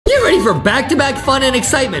ready for back-to-back fun and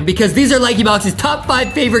excitement because these are LankyBox'S top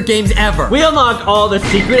 5 favorite games ever. We unlock all the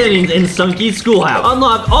secret endings in Sunky's Schoolhouse,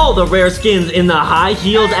 unlock all the rare skins in the High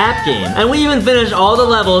Heels app game, and we even finish all the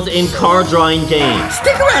levels in Car Drawing games.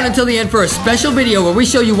 Stick around until the end for a special video where we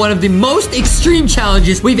show you one of the most extreme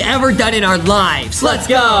challenges we've ever done in our lives. Let's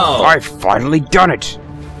go! I've finally done it.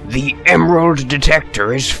 The emerald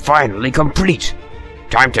detector is finally complete.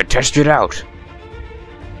 Time to test it out.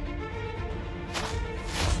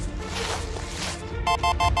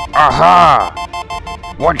 Aha!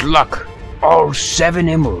 What luck! All 7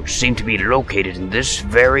 emeralds seem to be located in this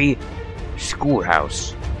very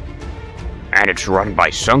schoolhouse. And it's run by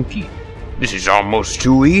Sunky. This is almost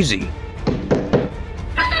too easy.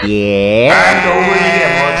 Yeah? Hand over the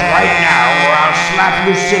emeralds right now or I'll slap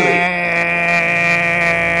you silly.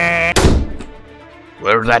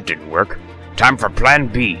 Well, that didn't work. Time for plan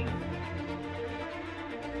B.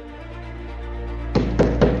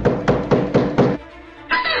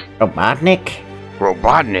 Robotnik?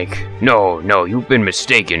 Robotnik? No, you've been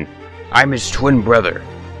mistaken. I'm his twin brother,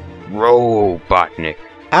 Robotnik.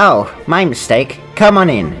 Oh, my mistake. Come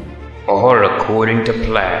on in. All according to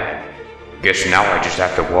plan. Guess now I just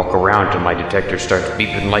have to walk around till my detector starts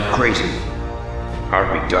beeping like crazy.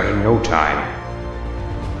 I'll be done in no time.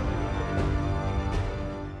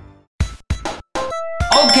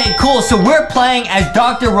 Okay, cool. So we're playing as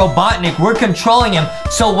Dr. Robotnik. We're controlling him.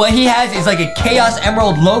 So what he has is like a Chaos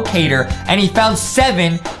Emerald locator, and he found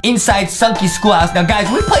 7 inside Sunky's Schoolhouse. Now, guys,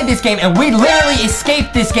 we played this game, and we literally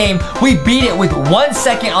escaped this game. We beat it with 1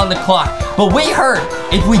 second on the clock. But we heard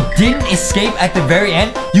if we didn't escape at the very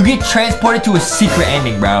end, you get transported to a secret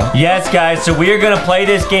ending, bro. Yes, guys, so we are gonna play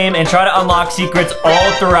this game and try to unlock secrets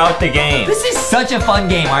all throughout the game. This is such a fun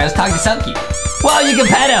game. All right, let's talk to Sunky. Well, you can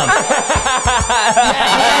pet him.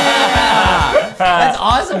 Yeah. That's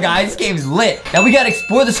awesome, guys. This game's lit. Now we gotta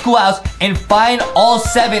explore the schoolhouse and find all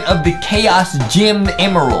 7 of the Chaos Gem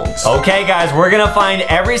Emeralds. Okay, guys, we're gonna find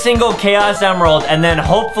every single Chaos Emerald, and then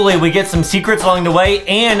hopefully we get some secrets along the way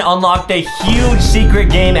and unlock the huge secret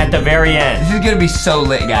game at the very end. This is gonna be so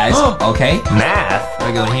lit, guys. Okay. Math? What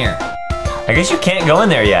do we go in here? I guess you can't go in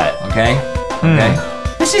there yet. Okay. Okay.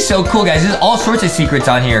 This is so cool, guys. There's all sorts of secrets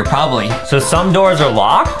on here, probably. So some doors are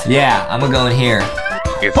locked? Yeah, I'm gonna go in here.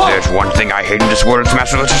 If there's one thing I hate in this world, it's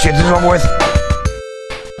master. Let's just get this over with.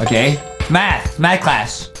 Okay. Math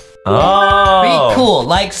class. Oh. Be cool,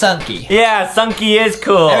 like Sunky. Yeah, Sunky is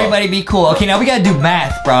cool. Everybody be cool. Okay, now we gotta do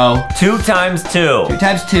math, bro. 2 times 2. 2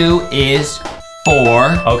 times 2 is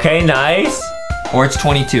 4. Okay, nice. Or it's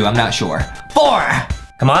 22, I'm not sure. 4!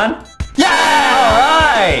 Come on. Yeah!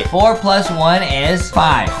 All right. 4 plus 1 is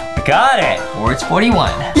 5. Got it. Or it's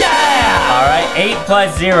 41. Yeah! All right, 8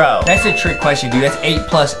 plus 0. That's a trick question, dude. That's 8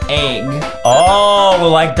 plus egg. Oh,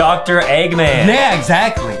 like Dr. Eggman. Yeah,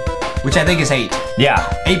 exactly. Which I think is 8. Yeah.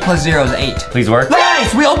 8 plus 0 is 8. Please work.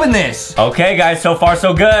 Nice! We opened this! Okay, guys, so far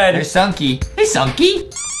so good. There's Sunky. Hey,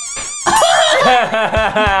 Sunky.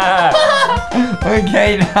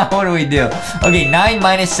 Okay, now what do we do? Okay, 9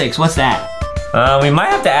 minus 6. What's that? We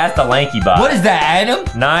might have to ask the LankyBox. What is that, Adam?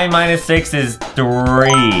 9 minus 6 is 3.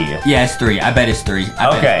 Yeah, it's 3. I bet it's 3.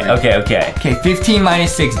 Okay. Okay, 15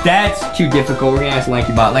 minus 6. That's too difficult. We're gonna ask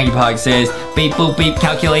LankyBot. LankyBot says, beep, boop, beep,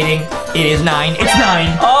 calculating. It is 9. It's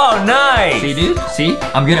 9. Oh, nice. See, dude? See?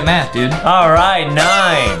 I'm good at math, dude. All right,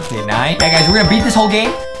 9. Okay, 9. Yeah, guys, we're gonna beat this whole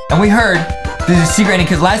game. And we heard there's a secret ending,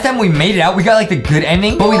 because last time we made it out, we got like the good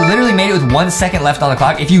ending, but we literally made it with 1 second left on the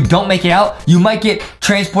clock. If you don't make it out, you might get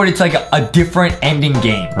transported to like a different ending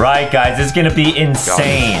game. Right, guys, it's gonna be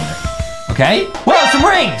insane. Okay? Whoa, some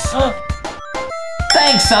rings!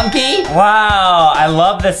 Thanks, Sunky! Wow, I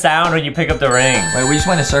love the sound when you pick up the ring. Wait, we just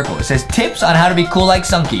went in a circle. It says tips on how to be cool like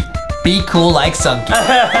Sunky. Be cool like Sunky.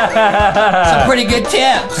 Some pretty good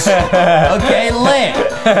tips. Okay, lit.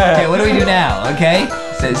 Okay, what do we do now? Okay?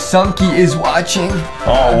 It says Sunky is watching.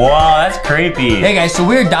 Oh, wow, that's creepy. Hey guys, so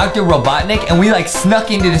we're Dr. Robotnik, and we like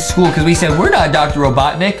snuck into the school because we said we're not Dr.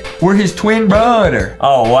 Robotnik, we're his twin brother.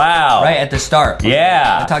 Oh, wow. Right at the start.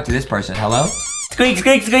 Yeah. I'll talk to this person. Hello? Squeak,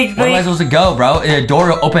 squeak, squeak, Where am I squeak. supposed to go, bro? Is a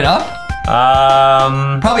door open up?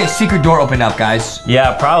 Probably a secret door opened up, guys.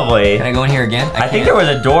 Yeah, probably. Can I go in here again? I think there was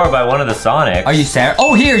a door by one of the Sonics. Are you Sarah?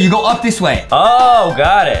 Oh, here, you go up this way. Oh,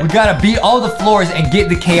 got it. We gotta beat all the floors and get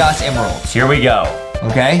the Chaos Emeralds. Here we go.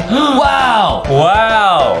 Okay? Wow!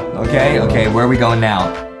 Wow. Okay, where are we going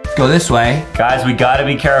now? Let's go this way. Guys, we gotta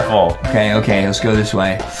be careful. Okay, let's go this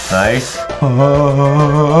way. Nice.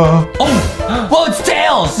 Oh! Whoa, it's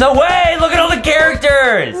Tails! No way! Look at all the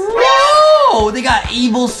characters! Whoa! Whoa, they got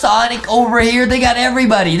evil Sonic over here. They got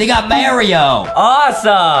everybody. They got Mario.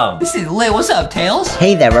 Awesome. This is lit. What's up, Tails?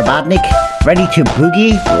 Hey there, Robotnik. Ready to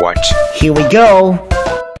boogie? What? Here we go.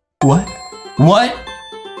 What? What?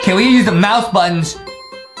 Can we use the mouse buttons?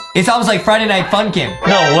 It's almost like Friday Night Funkin'.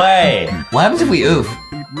 No way. What happens if we oof?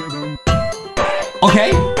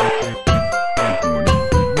 Okay.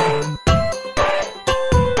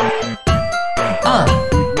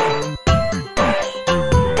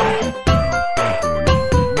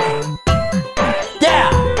 Yeah.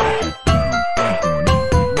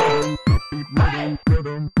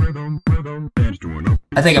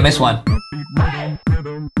 I think I missed one.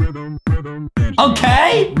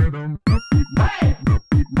 Okay.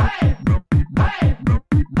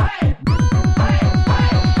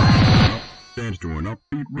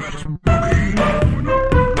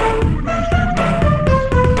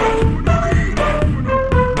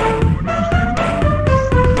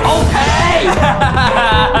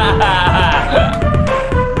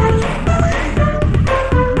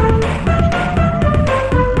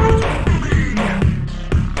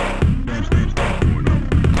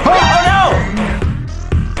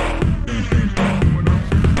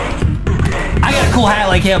 Cool hat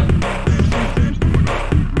like him.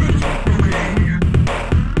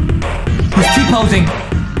 He's T-posing.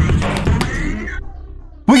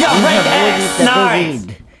 We got rank X. Nice.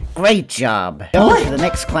 Great job. Go to the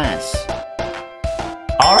next class.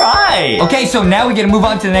 All right. Okay, so now we get to move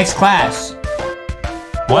on to the next class.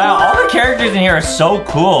 Wow, all the characters in here are so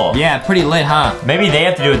cool. Yeah, pretty lit, huh? Maybe they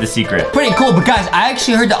have to do with the secret. Pretty cool, but guys, I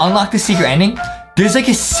actually heard to unlock the secret ending, there's like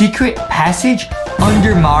a secret passage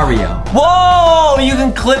under Mario. Whoa, you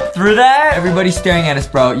can clip through that? Everybody's staring at us,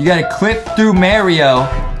 bro. You gotta clip through Mario,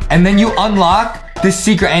 and then you unlock the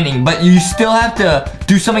secret ending, but you still have to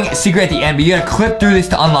do something secret at the end, but you gotta clip through this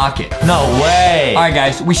to unlock it. No way. All right,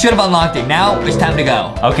 guys, we should have unlocked it. Now it's time to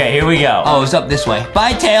go. Okay, here we go. Oh, it's up this way.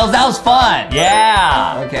 Bye, Tails. That was fun.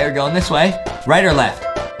 Yeah. Okay, we're going this way. Right or left?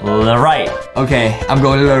 The right. Okay, I'm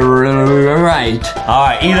going to the right. All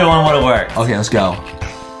right, either one would have worked. Okay, let's go.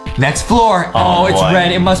 Next floor. Oh, it's boy.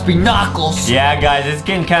 red. It must be Knuckles. Yeah, guys, it's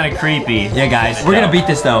getting kind of creepy. Yeah, guys, we're gonna beat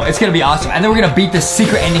this though. It's gonna be awesome. And then we're gonna beat the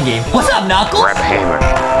secret ending game. What's up, Knuckles? Grab a hammer.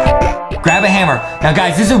 Grab a hammer. Now,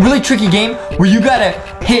 guys, this is a really tricky game where you gotta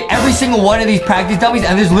hit every single one of these practice dummies,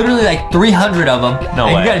 and there's literally like 300 of them. No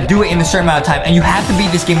and way. you gotta do it in a certain amount of time, and you have to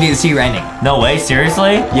beat this game to get the secret ending. No way,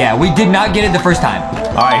 seriously? Yeah, we did not get it the first time.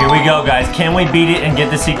 All right, here we go, guys. Can we beat it and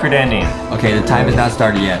get the secret ending? Okay, the time has not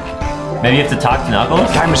started yet. Maybe you have to talk to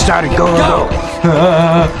Knuckles? Time has started. Go, go, go. This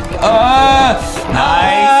is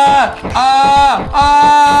nuts.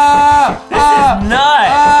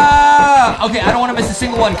 Okay, I don't want to miss a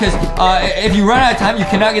single one because if you run out of time, you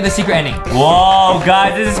cannot get the secret ending. Whoa,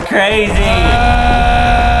 guys, this is crazy.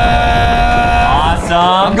 Awesome.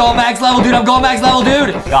 I'm going max level, dude. I'm going max level,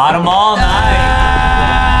 dude. Got them all. Nice.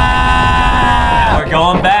 We're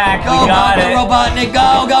going back. Go, we got go, it. Robotnik.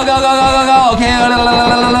 Go, go, go, go, go, go, go. Okay.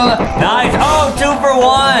 Nice. Oh, 2 for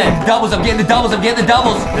 1. Doubles. I'm getting the doubles. I'm getting the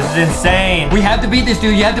doubles. This is insane. We have to beat this,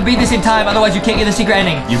 dude. You have to beat this in time. Otherwise, you can't get the secret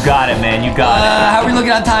ending. You got it, man. You got How are we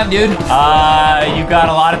looking on time, dude? it. You got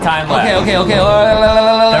a lot of time left. Okay.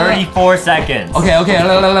 34 seconds. Okay. We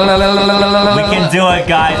can do it,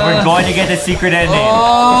 guys. We're going to get the secret ending.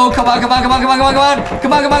 Oh, come on.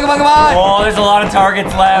 Oh, there's a lot of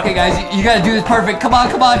targets left. Okay, guys, you gotta do this perfect. Come on.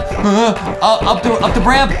 Up the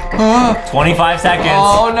ramp. 25 seconds.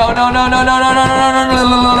 Oh, no.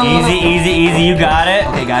 Easy. You got it.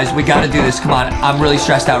 Okay, guys, we gotta do this. Come on. I'm really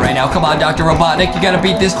stressed out right now. Come on, Dr. Robotnik. You gotta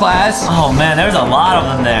beat this class. Oh, man, there's a lot of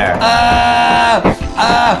them there.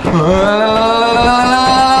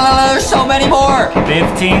 There's so many more.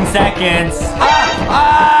 15 seconds.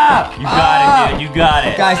 You got it, dude. You got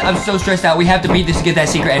it. Guys, I'm so stressed out. We have to beat this to get that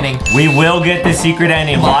secret ending. We will get the secret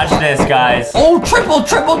ending. Watch this, guys. Oh, triple.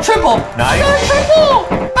 Nice.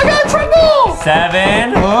 I got a triple.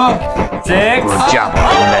 7, 6. Good job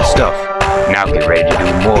on doing that stuff. Now get ready to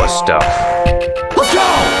do more stuff. Let's go.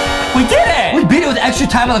 We did it. We beat it with extra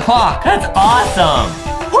time on the clock. That's awesome.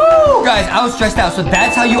 Woo! Guys, I was stressed out. So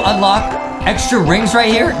that's how you unlock extra rings right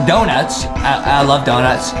here. Donuts. I love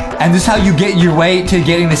donuts. And this is how you get your way to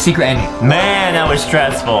getting the secret ending. Man, that was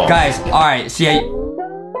stressful. Guys, all right. See,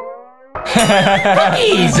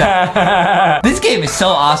 cookies. This game is so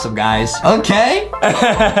awesome, guys. Okay.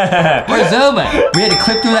 We're zooming. We had to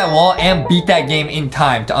clip through that wall and beat that game in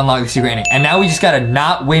time to unlock the secret ending. And now we just gotta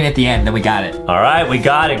not win at the end. Then we got it. All right, we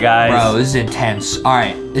got it, guys. Bro, this is intense. All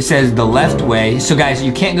right. It says the left way. So, guys,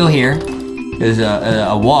 you can't go here. There's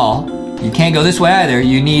a wall. You can't go this way either.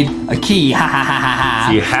 You need a key. Ha ha ha ha ha.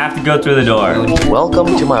 So you have to go through the door.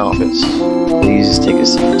 Welcome to my office. Please take a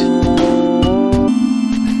seat.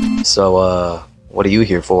 So, what are you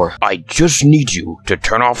here for? I just need you to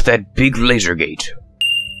turn off that big laser gate.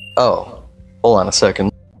 Oh, hold on a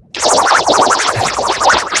second.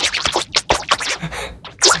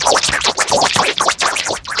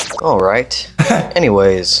 Alright.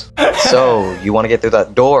 Anyways, so, you want to get through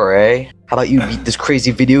that door, eh? How about you beat this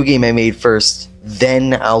crazy video game I made first?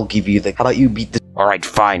 Then I'll give you the... How about you beat this... Alright,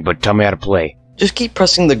 fine, but tell me how to play. Just keep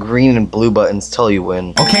pressing the green and blue buttons till you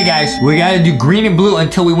win. Okay, guys, we gotta do green and blue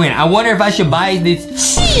until we win. I wonder if I should buy these.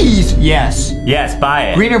 Jeez. Yes. Yes,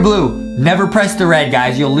 buy it. Green or blue. Never press the red,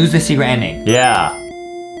 guys. You'll lose the secret ending. Yeah.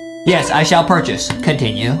 Yes, I shall purchase.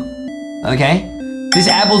 Continue. Okay. This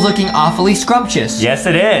apple's looking awfully scrumptious. Yes,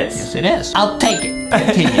 it is. Yes, it is. I'll take it.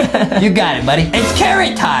 Continue. You got it, buddy. It's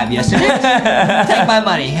carrot time. Yes, it is. Take my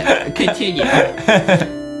money. Continue.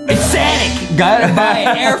 It's Sonic. Gotta buy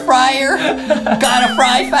an air fryer. Gotta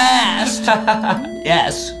fry fast.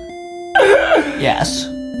 Yes. Yes.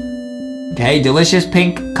 Okay, delicious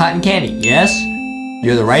pink cotton candy. Yes.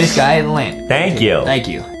 You're the rightest guy in the land. Thank you. Thank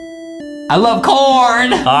you. I love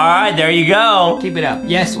corn. All right, there you go. Keep it up.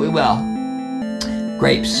 Yes, we will.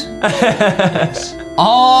 Grapes. Yes.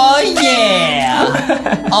 Oh,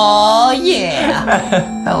 yeah. Oh,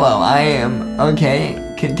 yeah. Hello, I am.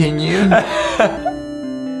 Okay, continue.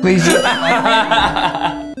 Please.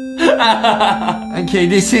 Okay,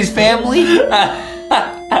 this is family.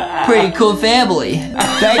 Pretty cool family.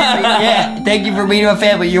 Thank you. Yeah, thank you for meeting my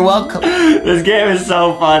family. You're welcome. This game is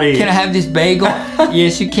so funny. Can I have this bagel?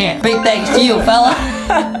 Yes, you can. Big thanks to you, fella.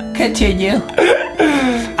 Continue.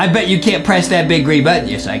 I bet you can't press that big green button.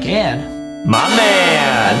 Yes, I can. My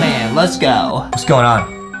man. My man, let's go. What's going on?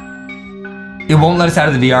 It won't let us out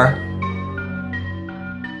of the VR.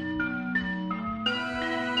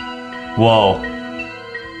 Whoa.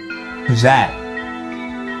 Who's that?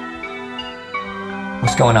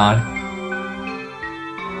 What's going on?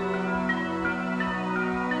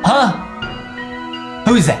 Huh?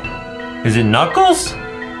 Who's that? Is it Knuckles?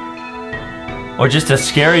 Or just a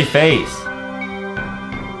scary face?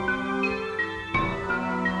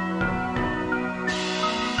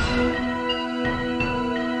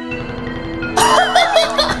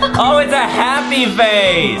 Oh, it's a happy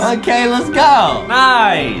face! Okay, let's go.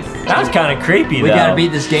 Nice! That was kind of creepy, though. We gotta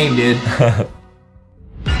beat this game, dude.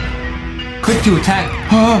 Click to attack.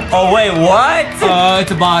 Oh, wait, what?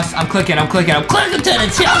 It's a boss. I'm clicking to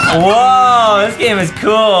the chest. Whoa, this game is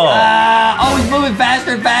cool. Oh, he's moving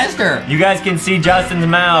faster and faster. You guys can see Justin's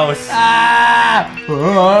mouse.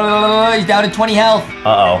 He's down to 20 health.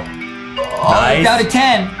 Uh-oh. Nice. He's down to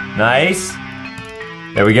 10. Nice.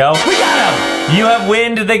 There we go. We got him. You have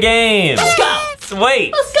winned the game. Let's go.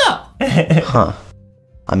 Sweet. Let's go. Huh.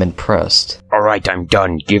 I'm impressed. Alright, I'm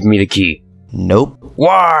done. Give me the key. Nope.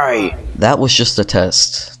 Why? That was just a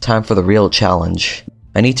test. Time for the real challenge.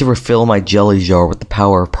 I need to refill my jelly jar with the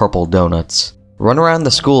power of purple donuts. Run around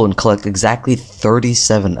the school and collect exactly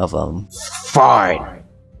 37 of them. Fine.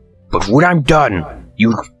 But when I'm done,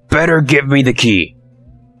 you better give me the key.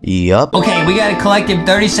 Yup. Okay, we gotta collect him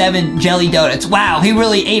 37 jelly donuts. Wow, he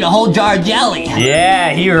really ate a whole jar of jelly.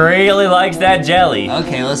 Yeah, he really likes that jelly.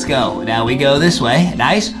 Okay, let's go. Now we go this way.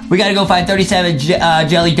 Nice. We gotta go find 37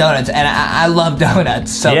 jelly donuts, and I love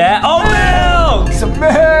donuts. So Yeah. Oh, milk! some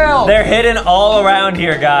milk. They're hidden all around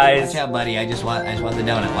here, guys. Watch out, buddy. I just want the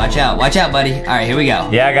donut. Watch out, buddy. All right, here we go.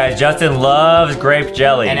 Yeah, guys, Justin loves grape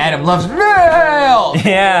jelly. And Adam loves milk.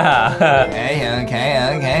 Yeah.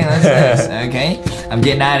 Okay. Let's do this. Okay, I'm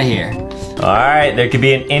getting out of here. All right, there could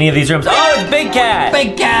be in any of these rooms. Oh, it's Big Cat.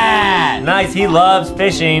 Big Cat. Nice, he loves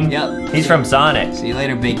fishing. Yep. He's from Sonic. See you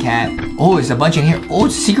later, Big Cat. Oh, there's a bunch in here. Oh,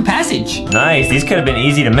 it's a secret passage. Nice, these could have been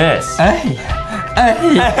easy to miss. Hey.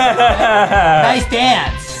 Nice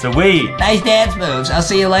dance. Sweet. Nice dance moves. I'll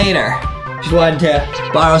see you later. Just wanted to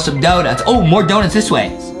borrow some donuts. Oh, more donuts this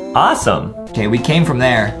way. Awesome. Okay, we came from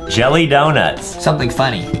there. Jelly donuts. Something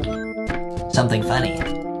funny. Something funny.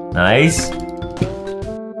 Nice.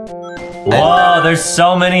 Whoa, there's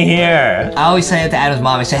so many here. I always say it to Adam's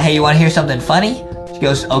mom. I say, hey, you want to hear something funny? She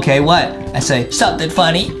goes, okay, what? I say, something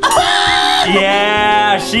funny.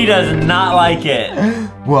 Yeah, she does not like it.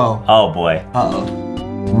 Whoa. Oh, boy. Uh-oh.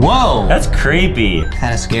 Whoa. That's creepy.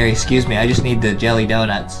 Kind of scary. Excuse me. I just need the jelly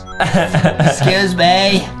donuts. Excuse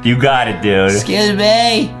me. You got it, dude. Excuse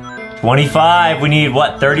me. 25. We need,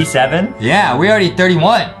 what, 37? Yeah, we already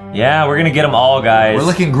 31. Yeah, we're gonna get them all, guys. We're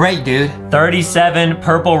looking great, dude. 37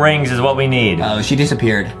 purple rings is what we need. Oh, she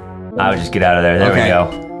disappeared. I would just get out of there. There we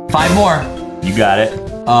go. 5 more. You got it.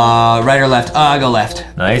 Right or left? I'll go left.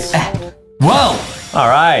 Nice. Whoa! All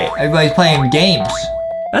right. Everybody's playing games.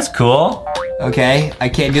 That's cool. Okay, I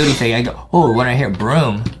can't do anything. I go, oh, when I hear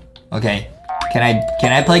broom. Okay, can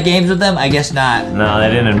I play games with them? I guess not. No, they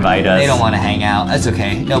didn't invite us. They don't want to hang out. That's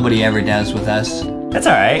okay. Nobody ever does with us. That's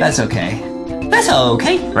all right. That's okay. That's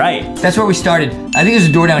okay. Right. That's where we started. I think there's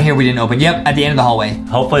a door down here we didn't open. Yep, at the end of the hallway.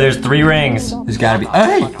 Hopefully there's 3 rings. There's gotta be.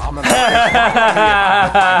 Hey!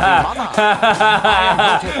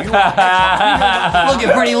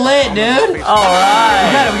 Looking pretty lit, dude. All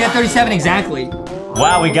right. We got 37 exactly.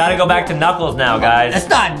 Wow, we gotta go back to Knuckles now, guys. That's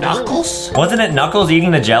not Knuckles. Wasn't it Knuckles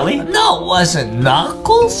eating the jelly? No, it wasn't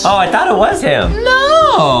Knuckles. Oh, I thought it was him. No.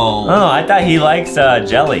 Oh, I thought he likes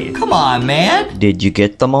jelly. Come on, man. Did you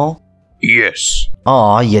get them all? Yes.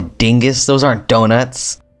 Aw, you dingus, those aren't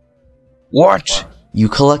donuts. What? You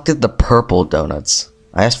collected the purple donuts.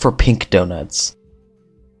 I asked for pink donuts.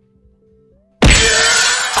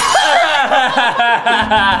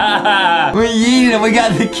 We yeeted him. We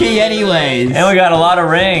got the key anyways. And we got a lot of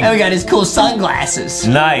rings. And we got his cool sunglasses.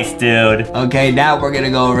 Nice, dude. Okay, now we're gonna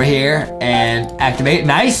go over here and activate.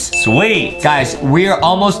 Nice. Sweet. Guys, we are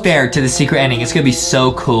almost there to the secret ending. It's gonna be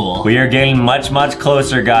so cool. We are getting much, much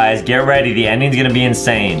closer, guys. Get ready. The ending's gonna be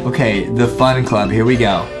insane. Okay, the fun club. Here we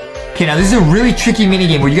go. Okay, now this is a really tricky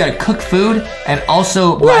minigame where you gotta cook food and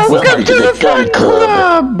also blast Welcome to the fun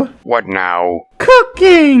club. What now?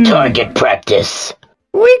 Cooking. Target practice.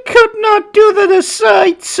 We could not do that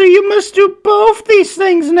aside, so you must do both these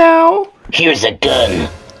things now. Here's a gun.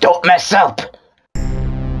 Don't mess up.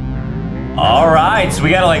 All right, so we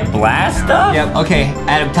gotta like blast stuff? Yep, okay.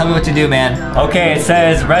 Adam, tell me what to do, man. Okay, it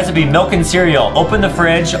says recipe milk and cereal. Open the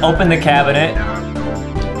fridge, open the cabinet.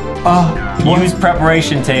 Use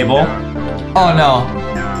preparation table. Oh no.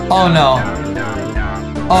 Oh no.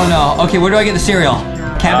 Oh no. Okay, where do I get the cereal?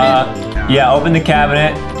 Cabinet? Yeah, open the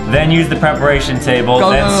cabinet, then use the preparation table,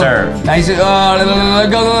 then serve. Nice.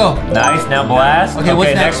 Go. Nice, now blast. Okay,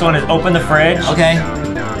 what's next one is open the fridge. Okay.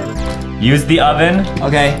 Use the oven.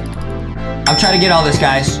 Okay. I'm trying to get all this,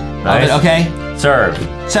 guys. Nice. Oven, okay. Serve.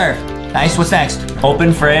 Serve. Nice. What's next?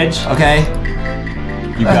 Open fridge. Okay.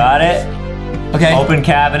 You got it. Okay. Open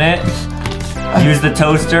cabinet. Use the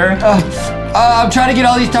toaster. I'm trying to get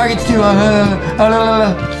all these targets too.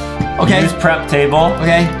 Okay. Use prep table.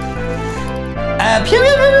 Okay. Pew,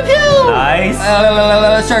 pew, pew, pew, pew. Nice.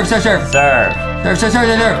 Serve. Serve.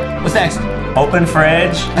 What's next? Open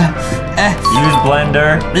fridge. Use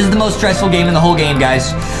blender. This is the most stressful game in the whole game,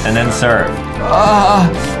 guys. And then serve.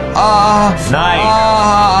 Nice.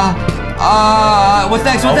 What's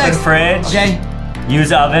next? Open fridge. Okay.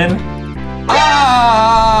 Use oven.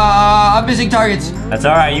 I'm missing targets. That's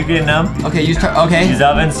all right. You getting them? Okay. Okay. Use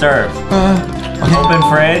oven. Serve. Okay. Open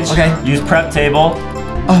fridge. Okay. Use prep table.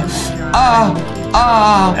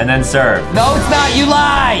 And then serve. No, it's not. You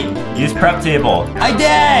lied. Use prep table. I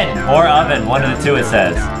did. Or oven. One of the two. It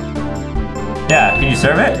says. Yeah. Can you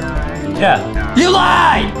serve it? Yeah. You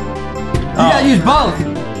lied. You gotta use both.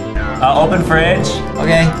 Open fridge.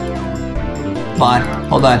 Okay. Come on.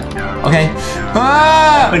 Hold on. Okay.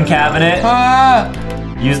 Open cabinet.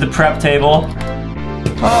 Use the prep table.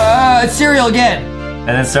 It's cereal again. And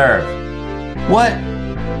then serve. What?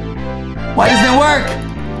 Why doesn't it work?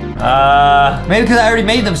 Maybe because I already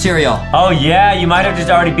made them cereal. Oh yeah, you might have just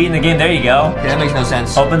already beaten the game. There you go. Okay, that makes no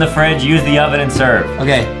sense. Open the fridge, use the oven, and serve.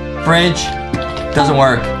 Okay, fridge doesn't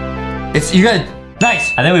work. You gotta.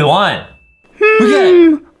 Nice. I think we won. We got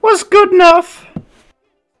it. Was good enough.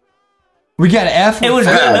 We got an F. It was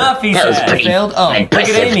good enough, he That was said. pretty Failed. Oh,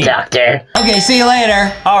 impressive, Doctor. Okay, see you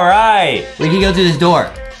later. All right. We can go through this door.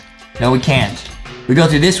 No, we can't. We go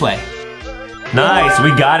through this way. Nice.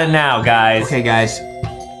 We got it now, guys. Okay, guys.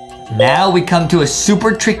 Now we come to a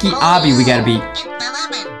super tricky obby we gotta beat.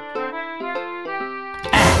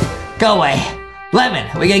 Go away. Lemon.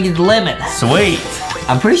 We gotta get the lemon. Sweet.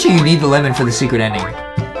 I'm pretty sure you need the lemon for the secret ending.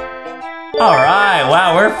 All right.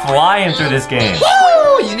 Wow, we're flying through this game.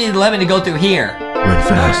 Woo! You need the lemon to go through here. Run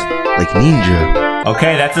fast, like ninja.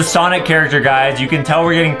 Okay, that's a Sonic character, guys. You can tell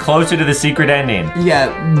we're getting closer to the secret ending. You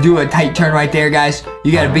gotta do a tight turn right there, guys.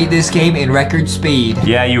 You gotta beat this game in record speed.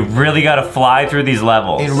 Yeah, you really gotta fly through these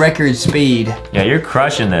levels. In record speed. Yeah, you're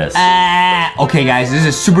crushing this. Okay, guys, this is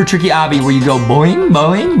a super tricky obby where you go boing,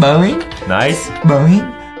 boing, boing, Nice. boing.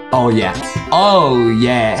 Oh, yeah. Oh,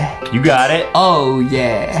 yeah. You got it. Oh,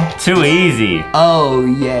 yeah. Too easy. Oh,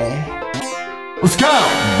 yeah. Let's go.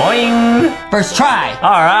 Boing. First try. All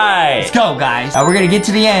right. Let's go, guys. We're gonna get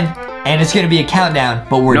to the end, and it's gonna be a countdown,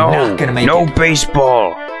 but we're not gonna make no it.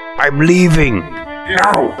 baseball. I'm leaving.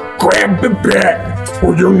 Now, grab the bat,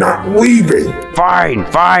 or you're not leaving. Fine.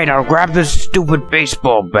 I'll grab this stupid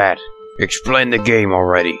baseball bat. Explain the game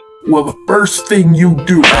already. Well, the first thing you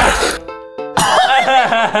do.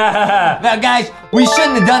 Now, guys, we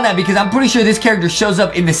shouldn't have done that because I'm pretty sure this character shows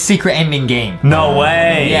up in the secret ending game. No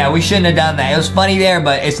way. Yeah, we shouldn't have done that. It was funny there,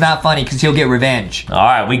 but it's not funny because he'll get revenge. All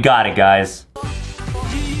right, we got it, guys.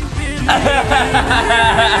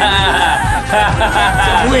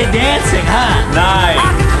 We're dancing, huh? Nice.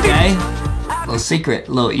 Okay. Little secret,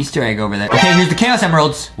 little Easter egg over there. Okay, here's the Chaos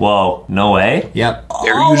Emeralds. Whoa, no way. Yep.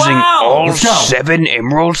 They're using all Let's go. 7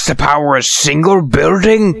 emeralds to power a single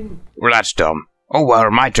building? Well, that's dumb. Oh well,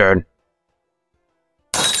 my turn.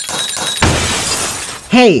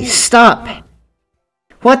 Hey, stop!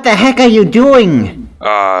 What the heck are you doing?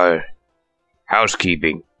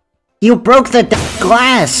 Housekeeping. You broke the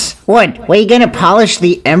glass! What, were you gonna polish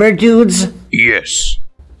the Emmer dudes? Yes.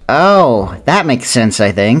 Oh, that makes sense,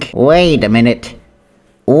 I think. Wait a minute.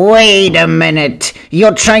 Wait a minute!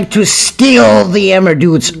 You're trying to steal the Emmer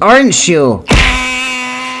dudes, aren't you?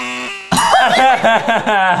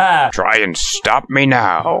 Try and stop me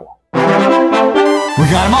now. We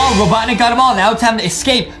got them all. Robotnik got them all. Now it's time to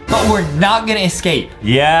escape, but we're not gonna escape.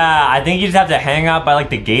 Yeah, I think you just have to hang out by like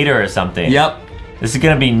the gator or something. Yep. This is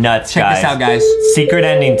gonna be nuts, Check guys. this out, guys. Secret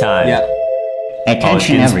ending time. Yep.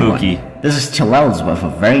 Attention getting everyone. spooky. This is Tillels with a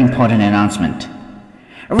very important announcement.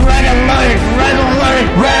 Red alert! Red alert!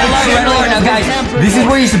 Red alert, red alert. Now, guys, this is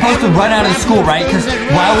where you're supposed to run out of the school, right? Because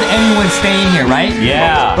why would anyone stay in here, right?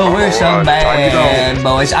 Yeah. But we're some bad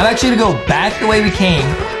boys. I'm actually gonna go back the way we came.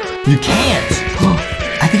 You can't.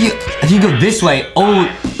 I think you go this way. Oh,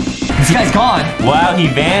 this guy's gone. Wow, he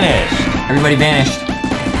vanished. Everybody vanished.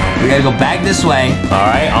 We gotta go back this way. All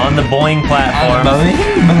right, on the Boeing platform.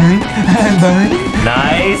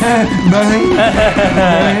 Nice.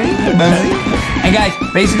 And guys,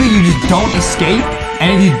 basically you just don't escape.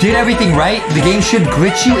 And if you did everything right, the game should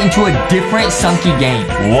glitch you into a different sunky game.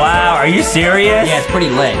 Wow, are you serious? Yeah, it's pretty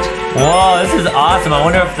lit. Whoa, this is awesome. I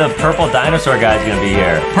wonder if the purple dinosaur guy's gonna be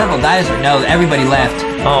here. Purple dinosaur, no, everybody left.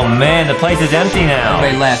 Oh man, the place is empty now.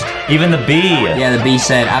 Everybody left. Even the bee. Yeah, the bee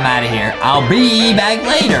said, I'm out of here. I'll be back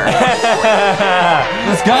later.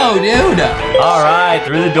 Let's go, dude. All right,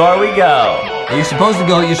 through the door we go. You're supposed to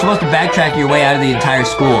backtrack your way out of the entire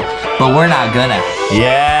school, but we're not gonna.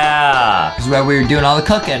 Yeah. This is where we were doing all the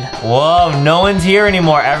cooking. Whoa, no one's here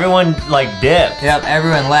anymore. Everyone like dipped. Yep,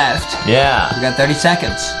 everyone left. Yeah. We got 30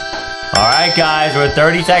 seconds. All right, guys, we're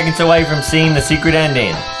 30 seconds away from seeing the secret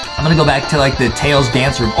ending. I'm gonna go back to like the Tails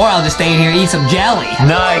dance room, or I'll just stay in here and eat some jelly.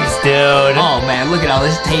 Nice, dude. Oh man, look at all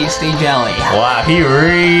this tasty jelly. Wow, he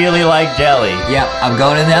really liked jelly. Yep, I'm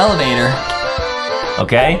going in the elevator.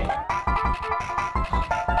 Okay.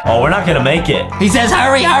 Oh, we're not gonna make it. He says,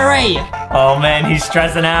 hurry, hurry. Oh man, he's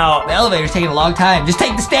stressing out. The elevator's taking a long time. Just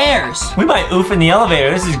take the stairs. We might oof in the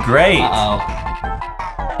elevator. This is great.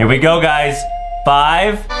 Uh-oh. Here we go, guys.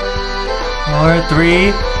 5, 4,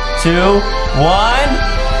 3, 2,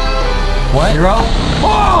 1. What? 0.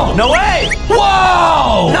 Whoa! No way!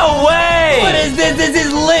 Whoa! No way! What is this? This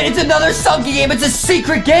is lit. It's another sunky game. It's a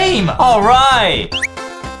secret game. All right.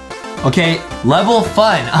 Okay, level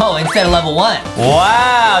fun. Oh, instead of level 1.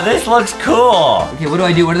 Wow, this looks cool. Okay, what do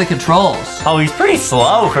I do? What are the controls? Oh, he's pretty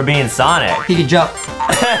slow for being Sonic. He can jump.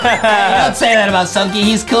 Hey, don't say that about Sunky.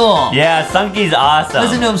 He's cool. Yeah, Sunky's awesome.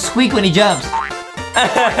 Listen to him squeak when he jumps.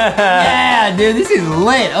 Yeah, dude, this is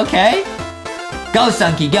lit. Okay. Go,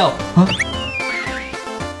 Sunky, go. Huh?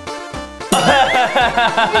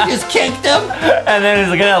 We just kicked him. And then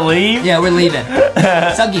he's gonna leave? Yeah, we're leaving.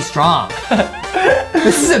 Sunky's strong.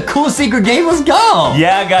 This is a cool secret game. Let's go.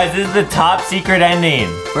 Yeah, guys, this is the top secret ending.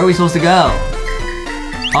 Where are we supposed to go?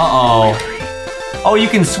 Uh-oh. Oh, you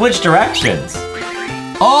can switch directions.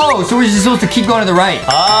 Oh, so we're just supposed to keep going to the right.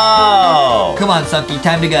 Oh. Come on, Sunky,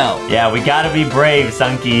 time to go. Yeah, we gotta be brave,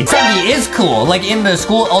 Sunky. Sunky is cool. Like in the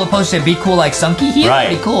school, all the posters said be cool like Sunky. He's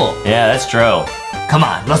pretty cool. Yeah, that's true. Come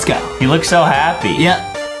on, let's go. He looks so happy. Yep.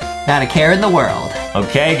 Not a care in the world.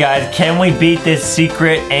 Okay, guys, can we beat this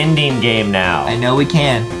secret ending game now? I know we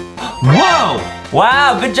can. Whoa!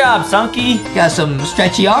 Wow, good job, Sunky. Got some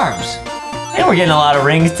stretchy arms. And we're getting a lot of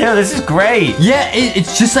rings, too. This is great. Yeah,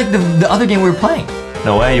 it's just like the other game we were playing.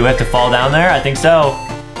 No way, you have to fall down there? I think so.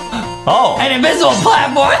 Oh! An invisible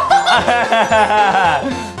platform!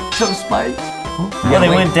 Some spikes. Yeah, they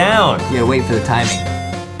went down. You gotta wait for the timing.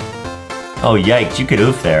 Oh, yikes, you could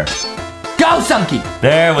oof there. Go, Sunky!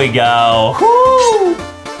 There we go. Woo!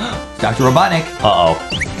 Dr. Robotnik. Uh-oh.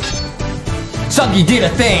 Sunky did a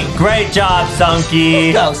thing. Great job,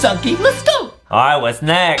 Sunky. Let's go, Sunky. Let's go. All right, what's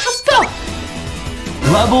next? Let's go.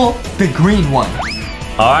 Level the green one.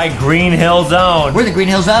 All right, Green Hill Zone. We're the Green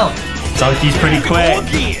Hill Zone. Sunky's pretty quick.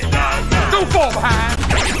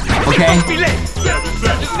 Okay.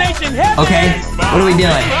 Okay, what are we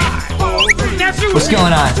doing? What's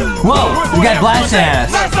going on? Whoa, we got blasting at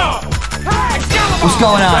us. What's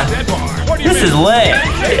going on? This is lit.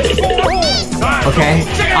 Okay,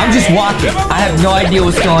 I'm just walking. I have no idea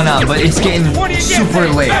what's going on, but it's getting super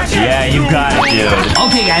lit. Yeah, you got it, dude.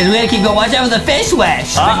 Okay, guys, we gotta keep going. Watch out for the fish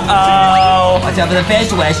wish. Uh-oh. Watch out for the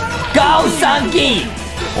fish wish. Go, Sunky!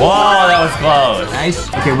 Whoa, that was close. Nice.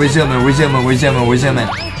 Okay, we're zooming.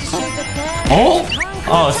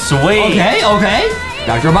 Oh, sweet. Okay.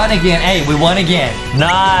 Dr. Robotnik again. Hey, we won again.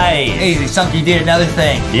 Nice. Easy, Sunky did another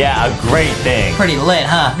thing. Yeah, a great thing. Pretty lit,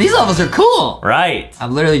 huh? These levels are cool. Right.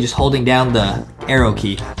 I'm literally just holding down the arrow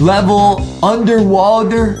key. Level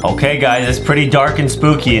underwater. Okay, guys, it's pretty dark and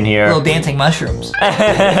spooky in here. Little dancing mushrooms.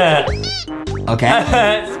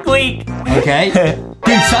 Okay. Squeak. Okay.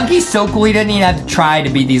 Dude, Sunky's so cool, he doesn't even have to try to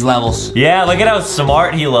beat these levels. Yeah, look at how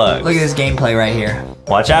smart he looks. Look at this gameplay right here.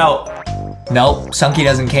 Watch out. Nope, Sunky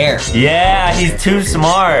doesn't care. Yeah, he's too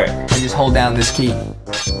smart. I just hold down this key.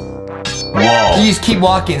 Whoa. You just keep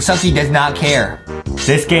walking, Sunky does not care.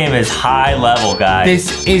 This game is high level, guys.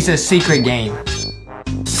 This is a secret game.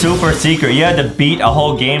 Super secret. You had to beat a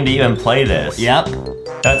whole game to even play this. Yep.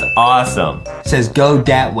 That's awesome. It says go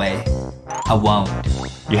that way. I won't.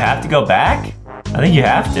 You have to go back? I think you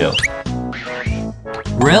have to.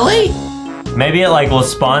 Really? Maybe it like will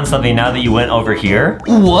spawn something now that you went over here.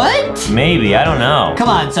 What? Maybe, I don't know. Come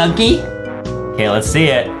on, Sunky. Okay, let's see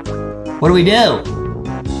it. What do we do?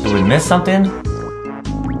 Did we miss something?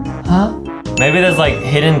 Huh? Maybe there's like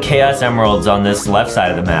hidden chaos emeralds on this left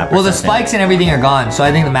side of the map. Well, the spikes and everything are gone, so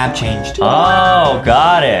I think the map changed. Oh,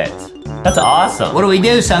 got it. That's awesome. What do we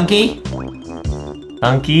do, Sunky?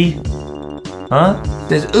 Sunky? Huh?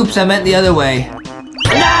 Says, oops, I meant the other way.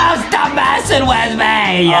 No, stop messing with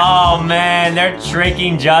me! Oh man, they're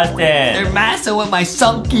tricking Justin. They're messing with my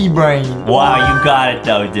Sunky brain. Wow, you got it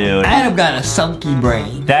though, dude. Adam got a Sunky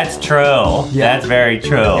brain. That's true. Yeah. That's very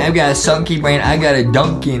true. I've got a Sunky brain, I got a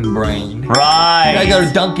Dunkin' brain. Right. I go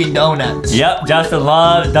to Dunkin' Donuts. Yep, Justin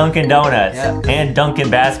loves Dunkin' Donuts. Yep. And Dunkin'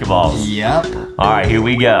 basketballs. Yep. Alright, here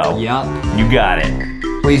we go. Yep. You got it.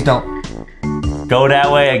 Please don't. Go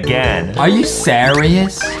that way again. Are you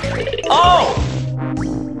serious? Oh!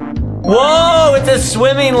 Whoa, it's a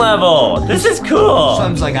swimming level. This is cool.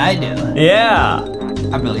 Swims like I do. Yeah.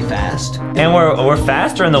 I'm really fast. And we're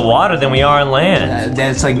faster in the water than we are on land.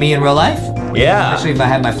 That's like me in real life? Yeah. Especially if I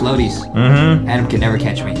have my floaties. Mm-hmm. Adam can never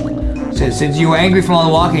catch me. So, since you were angry from all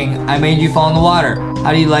the walking, I made you fall in the water.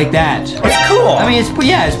 How do you like that? It's cool. I mean,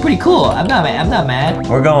 it's pretty cool. I'm not mad.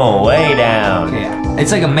 We're going way down. Okay,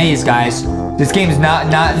 it's like a maze, guys. This game's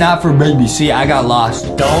not for babies. See, I got lost.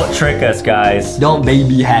 Don't trick us, guys. Don't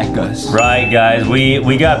baby hack us. Right, guys.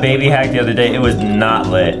 We got baby hacked the other day. It was not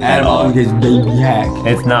lit at Adam all. always gets baby hack.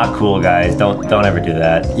 It's not cool, guys. Don't ever do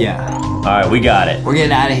that. Yeah. All right, we got it. We're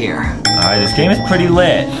getting out of here. All right, this game is pretty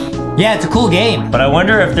lit. Yeah, it's a cool game. But I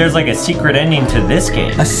wonder if there's like a secret ending to this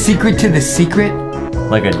game. A secret to the secret?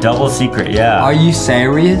 Like a double secret, yeah. Are you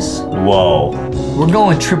serious? Whoa. We're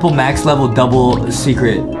going triple max level double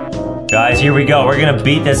secret. Guys, here we go. We're gonna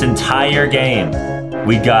beat this entire game.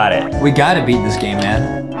 We got it. We gotta beat this game,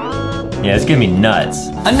 man. Yeah, it's gonna be nuts.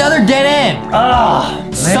 Another dead end. Oh,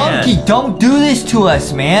 Sunky, man. don't do this to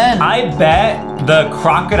us, man. I bet the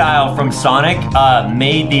crocodile from Sonic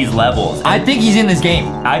made these levels. I think he's in this game.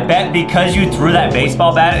 I bet because you threw that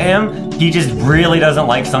baseball bat at him, he just really doesn't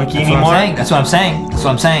like Sunky anymore. That's what I'm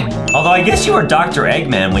saying. Although I guess you were Dr.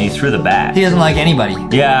 Eggman when you threw the bat. He doesn't like anybody.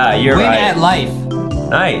 Yeah, you're Win right. at life.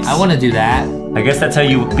 Nice. I want to do that. I guess that's how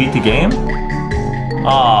you beat the game?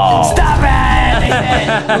 Oh. Stop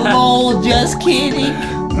it! Lol, just kidding.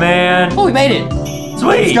 Man. Oh, we made it.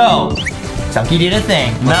 Sweet. Let's go. Sunky did a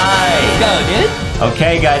thing. Nice. Let's go, dude.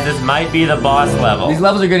 Okay, guys, this might be the boss level. These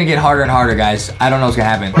levels are gonna get harder and harder, guys. I don't know what's gonna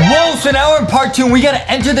happen. Whoa, so now we're in part 2 and we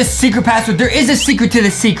gotta enter the secret password. There is a secret to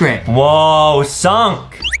the secret. Whoa,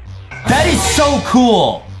 sunk. That is so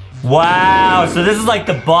cool. Wow, so this is like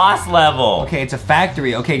the boss level. Okay, it's a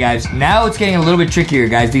factory. Okay, guys, now it's getting a little bit trickier,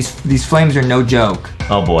 guys. These flames are no joke.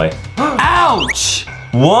 Oh boy. Ouch!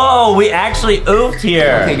 Whoa, we actually oofed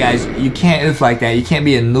here. Okay, guys, you can't oof like that. You can't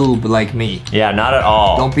be a noob like me. Yeah, not at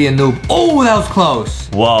all. Don't be a noob. Oh, that was close.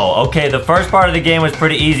 Whoa, okay, the first part of the game was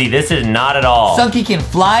pretty easy. This is not at all. Sunky can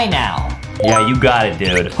fly now. Yeah, you got it,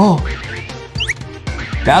 dude. Oh.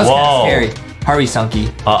 That was kind Whoa. of scary. Hurry, Sunky.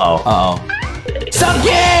 Uh-oh. Uh-oh.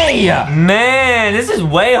 Sunky! Man, this is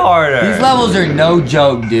way harder. These levels are no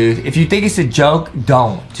joke, dude. If you think it's a joke,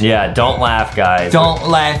 don't. Yeah, don't laugh, guys. Don't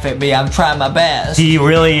laugh at me. I'm trying my best. He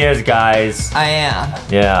really is, guys. I am.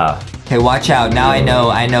 Yeah. Okay, watch out. Now I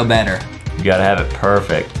know better. You gotta have it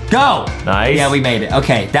perfect. Go. Nice. Yeah, we made it.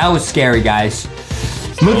 Okay, that was scary, guys.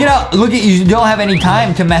 Look at you don't have any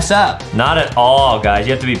time to mess up. Not at all, guys.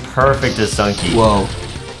 You have to be perfect as Sunky. Whoa.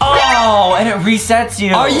 Oh, and it resets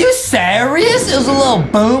you. Are you serious? It was a little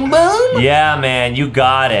boom boom? Yeah, man, you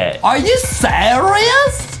got it. Are you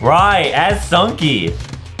serious? Right, as Sunky.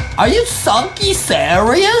 Are you Sunky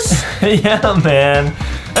serious? Yeah, man.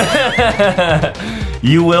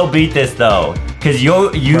 You will beat this though, cause you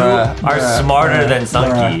are smarter than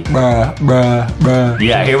Sunky.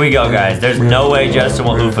 Yeah, here we go, guys. There's no way Justin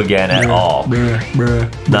will oof again at all.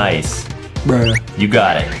 Nice. You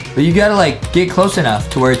got it. But you gotta like get close enough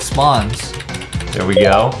to where it spawns. There we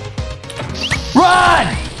go.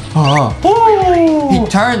 Run! Oh. He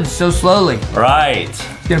turns so slowly. Right.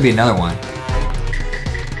 It's gonna be another one.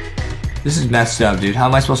 This is messed up, dude. How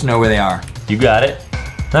am I supposed to know where they are? You got it.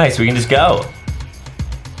 Nice, we can just go.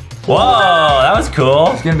 Whoa, that was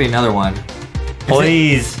cool. It's gonna be another one.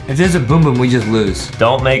 Please. If there's a boom boom, we just lose.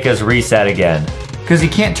 Don't make us reset again. Because he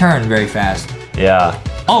can't turn very fast. Yeah.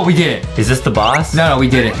 Oh, we did it. Is this the boss? No, we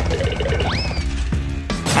did it.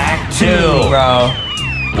 Act 2. Bro.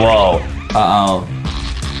 Whoa. Uh-oh.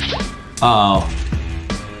 Uh-oh.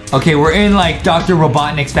 Okay, we're in like Dr.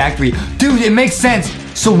 Robotnik's factory. Dude, it makes sense.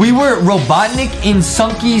 So we were Robotnik in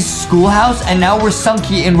Sunky's schoolhouse, and now we're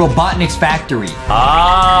Sunky in Robotnik's factory.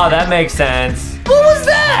 Ah, that makes sense. What was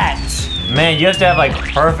that? Man, you have to have like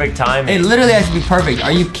perfect timing. It literally has to be perfect.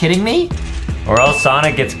 Are you kidding me? Or else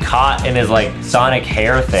Sonic gets caught in his like Sonic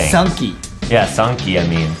hair thing. Sunky. Yeah, Sunky, I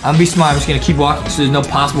mean. I'm gonna be smart. I'm just gonna keep walking, so there's no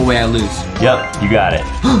possible way I lose. Yep, you got it.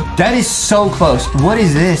 That is so close. What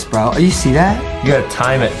is this, bro? You see that? You gotta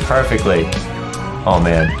time it perfectly. Oh,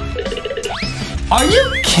 man. Are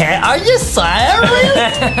you serious?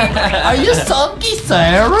 Are you Sunky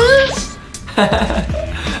serious?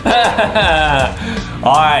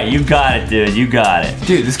 Alright, you got it, dude. You got it.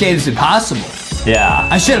 Dude, this game is impossible. Yeah.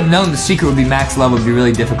 I should have known the secret would be max level, would be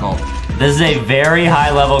really difficult. This is a very high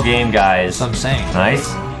level game, guys. That's what I'm saying. Nice.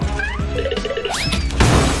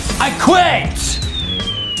 I quit!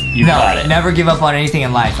 You got it. Never give up on anything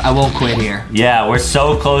in life. I won't quit here. Yeah, we're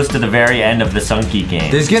so close to the very end of the Sunky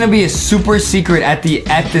game. There's gonna be a super secret at the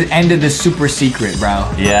end of the super secret,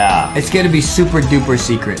 bro. Yeah. It's gonna be super duper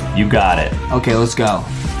secret. You got it. Okay, let's go.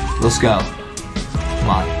 Let's go. Come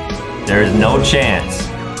on. There is no chance.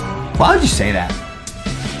 Why would you say that?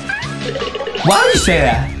 Why would you say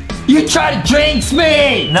that? You try to jinx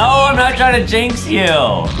me! No, I'm not trying to jinx you.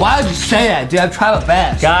 Why would you say that, dude? I've tried my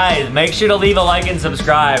best. Guys, make sure to leave a like and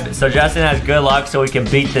subscribe so Justin has good luck so we can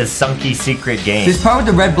beat this Sunky secret game. This part with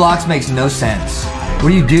the red blocks makes no sense. What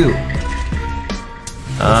do you do?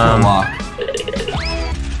 Walk.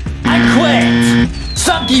 I quit!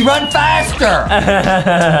 Sunky, run faster!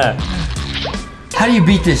 How do you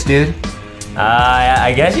beat this, dude?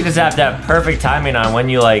 I guess you just have to have perfect timing on when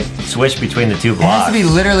you like switch between the two blocks. It has to be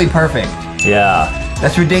literally perfect. Yeah.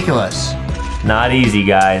 That's ridiculous. Not easy,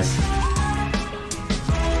 guys.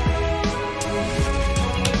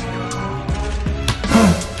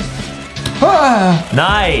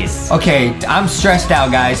 Nice. Okay, I'm stressed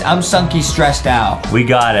out, guys. I'm Sunky stressed out. We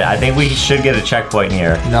got it. I think we should get a checkpoint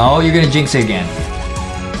here. No, you're gonna jinx it again.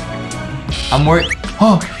 I'm worried.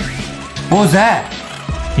 Oh, what was that?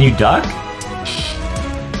 Can you duck?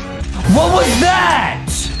 What was that?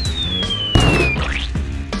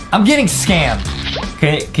 I'm getting scammed.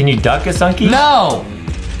 Can you duck a Sunky? No.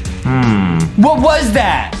 What was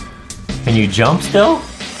that? Can you jump still?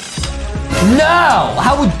 No.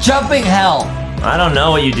 How would jumping help? I don't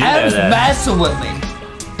know what you do I there was then. messing with me.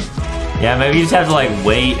 Yeah, maybe you just have to like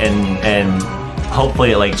wait and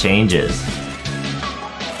hopefully it like changes.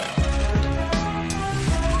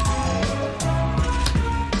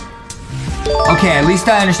 Okay, at least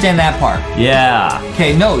I understand that part. Yeah.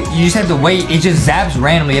 Okay, no, you just have to wait. It just zaps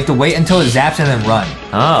randomly. You have to wait until it zaps and then run.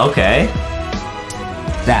 Oh, okay.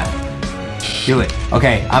 Zap. Do it.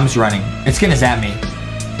 Okay, I'm just running. It's gonna zap me.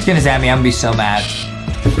 It's gonna zap me. I'm gonna be so mad.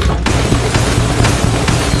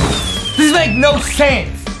 This makes no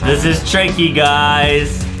sense. This is tricky,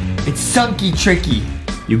 guys. It's Sunky tricky.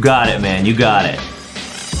 You got it, man. You got it.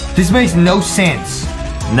 This makes no sense.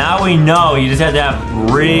 Now we know you just have to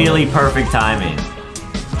have really perfect timing.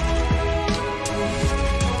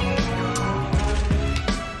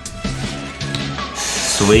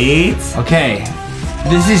 Sweet. Okay.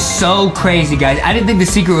 This is so crazy, guys. I didn't think the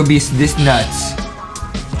secret would be this nuts.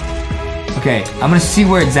 Okay, I'm gonna see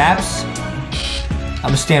where it zaps. I'm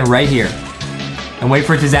gonna stand right here and wait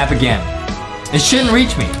for it to zap again. It shouldn't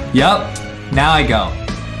reach me. Yup. Now I go.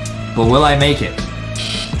 But will I make it?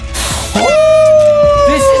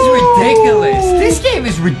 This is ridiculous. ridiculous. This game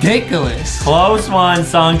is ridiculous. Close one,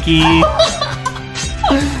 Sunky.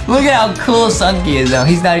 Look at how cool Sunky is, though.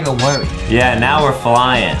 He's not even worried. Yeah, now we're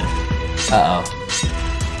flying. Uh-oh.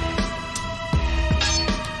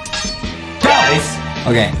 Nice.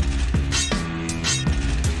 Okay.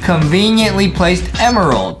 Conveniently placed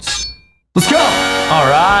emeralds. Let's go. All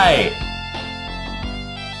right.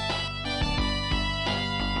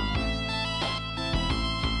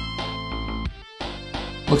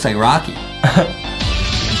 Looks like Rocky.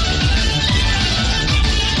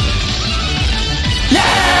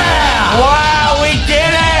 Yeah! Wow, we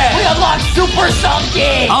did it! We unlocked Super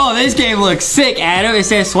Sunky! Oh, this game looks sick, Adam. It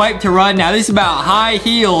says swipe to run. Now, this is about high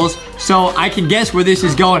heels, so I can guess where this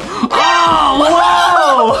is going. Oh,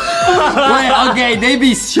 whoa! Wait, okay, they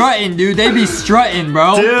be strutting, dude. They be strutting,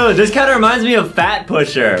 bro. Dude, this kind of reminds me of Fat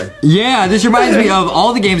Pusher. Yeah, this reminds me of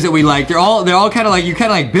all the games that we like. They're all kind of like, you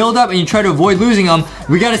kind of like build up and you try to avoid losing them.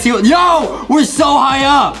 We gotta see what, yo, we're so high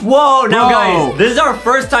up. Whoa, now guys, this is our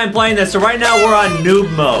first time playing this, so right now we're on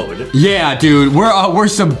noob mode. Yeah, dude, we're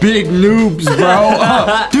some big noobs,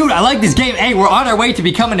 bro. Dude, I like this game. Hey, we're on our way to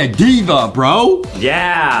becoming a diva, bro.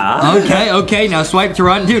 Yeah. Okay, now swipe to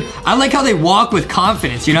run. Dude, I like how they walk with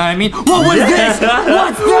confidence, you know what I mean? Whoa, what is this?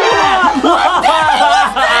 What's that?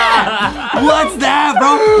 What's that,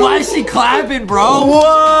 bro? Why is she clapping, bro? Whoa!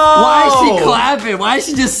 Why is she clapping? Why is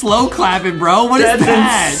she just slow clapping, bro? What is that?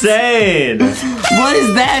 That's insane. What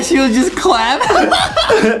is that? She was just clapping.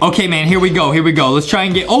 Okay, man, here we go. Let's try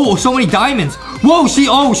and get, oh, so many diamonds. Whoa, she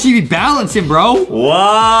be balancing, bro.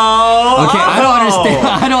 Whoa. Okay,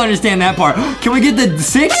 I don't understand that part. Can we get the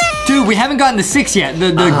 6? Dude, we haven't gotten the 6 yet,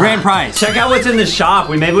 the grand prize. Check out what's in the shop.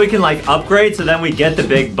 Maybe we can like upgrade so then we get the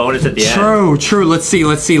big bonus at the end. True. Let's see.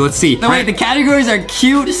 No, wait, the categories are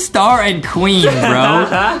cute, star, and queen,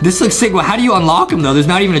 bro. This looks sick. Well, how do you unlock them, though? There's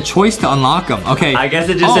not even a choice to unlock them. Okay. I guess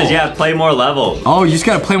it just says, yeah, play more levels. Oh, you just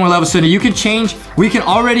gotta play more levels. So you can change, we can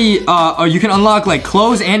already, or you can unlock like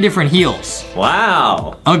clothes and different heels.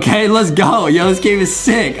 Wow. Okay, let's go. Yo, this game is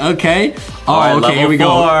sick. Okay. All right, okay, here we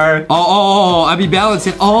go. Oh, I be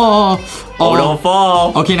balancing. Oh, don't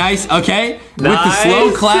fall. Okay, nice. Okay. Nice. With the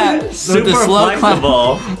slow clap. Super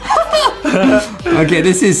flexible. Okay,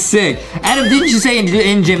 this is sick. Adam, didn't you say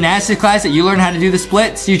in gymnastics class that you learned how to do the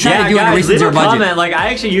splits? You tried to do it in a recent zero budget. Comment. Like, I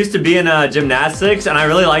actually used to be in gymnastics, and I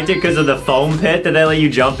really liked it because of the foam pit that they let you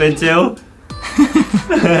jump into.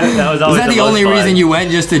 That was always the only reason you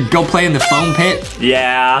went, just to go play in the foam pit?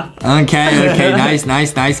 Yeah. Okay,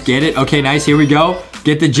 nice. Get it. Okay, nice. Here we go.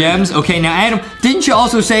 Get the gems. Okay, now Adam, didn't you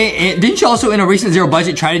also in a recent zero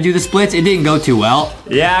budget try to do the splits? It didn't go too well.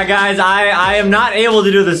 Yeah, guys, I am not able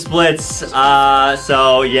to do the splits.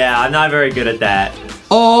 So yeah, I'm not very good at that.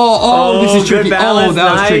 Oh, this is tricky. Balance,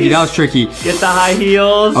 that was tricky. Get the high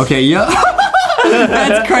heels. Okay, yeah.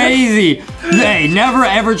 That's crazy. Hey, never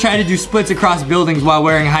ever try to do splits across buildings while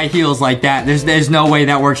wearing high heels like that. There's no way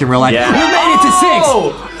that works in real life. Yeah. We made it to 6.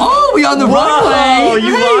 Oh, we on the runway. Oh,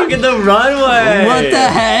 you walking the runway. What the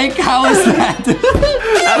heck? How is that?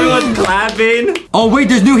 Everyone's clapping. Oh, wait,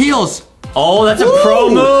 there's new heels. Oh, that's a pro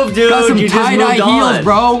move, dude. Got some tie-dye heels,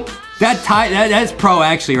 bro. That's pro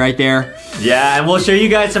actually right there. Yeah, and we'll show you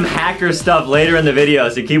guys some hacker stuff later in the video,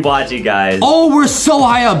 so keep watching, guys. Oh, we're so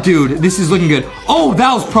high up, dude. This is looking good. Oh,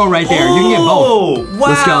 that was pro right there. You can get both. Wow.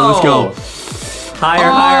 Let's go.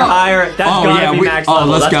 Higher. That's gotta be max level.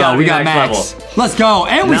 Let's go. We got max. Let's go.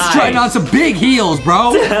 And we're strutting on some big heels,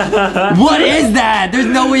 bro. What is that? There's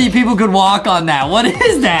no way people could walk on that. What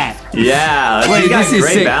is that? Yeah. Wait, this is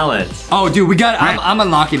sick. Balance. Oh, dude, I'm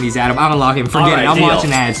unlocking these, Adam. I'm unlocking them. Forget it. I'm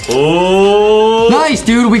watching ads. Oh. Nice,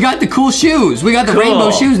 dude. We got the cool shoes. We got the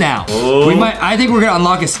rainbow shoes now. I think we're gonna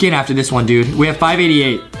unlock a skin after this one, dude. We have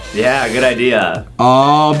 588. Yeah, good idea.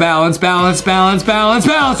 Oh, balance.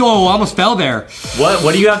 Oh, almost fell there.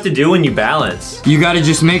 What do you have to do when you balance? You gotta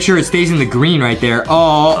just make sure it stays in the green right there.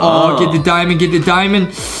 Oh, get the diamond.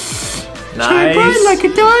 Nice. Shine bright like a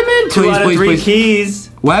diamond. Two out of three keys.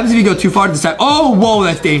 What happens if you go too far to the side? Oh, whoa,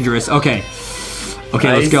 that's dangerous. Okay, nice.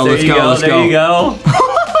 Let's go. There you go.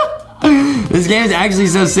 This game is actually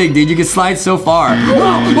so sick, dude. You can slide so far.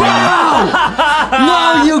 Wow!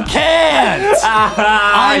 No, you can't!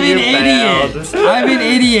 I'm an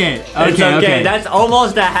idiot. Okay. That's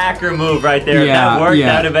almost a hacker move right there. If that worked,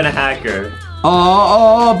 that would have been a hacker.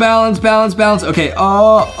 Oh, balance. Okay,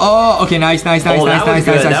 okay, nice.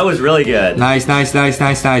 That was really good. Nice.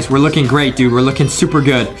 We're looking great, dude. We're looking super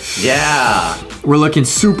good. Yeah. We're looking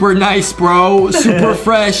super nice, bro. Super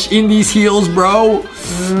fresh in these heels, bro.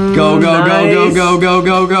 Go, go, go, go, go, go,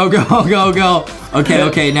 go, go, go, go, go. Okay,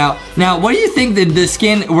 okay. Now, what do you think the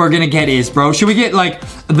skin we're gonna get is, bro? Should we get like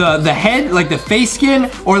the head, like the face skin,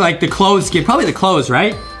 or like the clothes skin? Probably the clothes,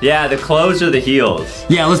 right? Yeah, the clothes or the heels.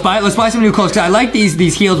 Yeah, let's buy some new clothes. 'Cause I like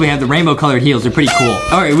these heels. We have the rainbow colored heels. They're pretty cool.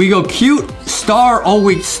 All right, we go cute, star. Oh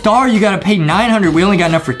wait, star. You gotta pay 900. We only got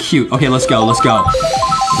enough for cute. Okay, let's go. Let's go.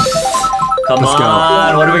 Come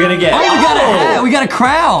on, what are we gonna get? Oh, we got a hat. We got a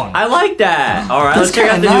crown. I like that. All right, let's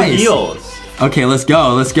check out the new heels. Okay, let's go.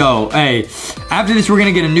 Let's go. Hey, after this, we're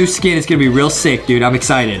gonna get a new skin. It's gonna be real sick, dude. I'm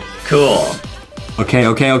excited. Cool. Okay,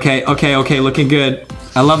 okay, okay, okay, okay. Looking good.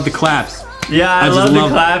 I love the claps. Yeah, I love the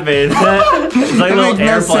clapping. It's like a little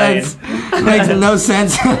airplane. It makes no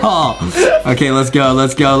sense at all. Okay, let's go,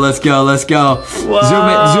 let's go, let's go, let's go. Whoa. Zoom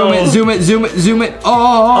it, zoom it, zoom it, zoom it, zoom it.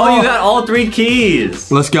 Oh, you got all 3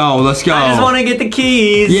 keys. Let's go, let's go. I just want to get the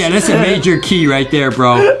keys. Yeah, that's a major key right there,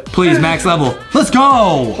 bro. Please, max level. Let's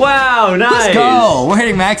go. Wow, nice. Let's go. We're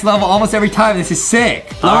hitting max level almost every time. This is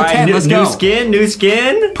sick. Level 10, let's go. New skin, new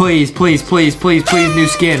skin. Please, please, please, please, please, new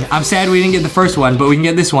skin. I'm sad we didn't get the first one, but we can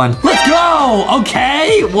get this one. Let's go.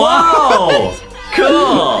 Okay. Whoa.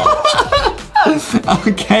 Cool.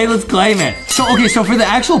 Okay, let's claim it. So for the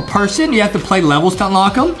actual person, you have to play levels to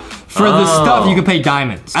unlock them. For the stuff, you can pay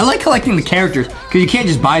diamonds. I like collecting the characters, because you can't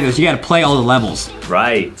just buy those. You gotta play all the levels.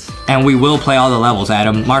 Right. And we will play all the levels,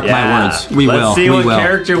 Adam. Mark my words. We will. Let's see what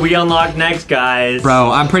character we unlock next, guys.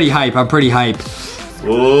 Bro, I'm pretty hype. I'm pretty hype.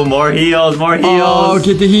 Ooh, more heels, more heels. Oh,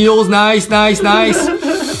 get the heels. Nice, nice, nice.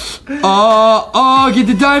 Oh, get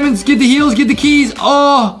the diamonds, get the heels, get the keys.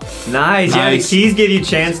 Oh. Nice. Yeah, the keys give you a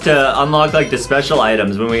chance to unlock like the special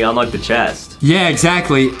items when we unlock the chest. Yeah,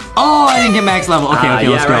 exactly. Oh, I didn't get max level. Okay,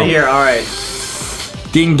 let's go. Yeah, right here. All right.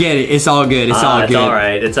 Didn't get it. It's all good. It's all good. It's all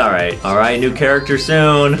right. It's all right. All right, new character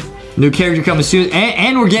soon. New character coming soon.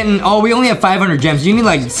 And we're getting, we only have 500 gems. You need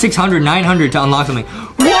like 600, 900 to unlock something.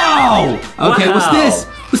 Whoa! Okay, wow. What's this?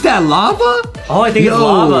 What's that, lava? Oh, I think it's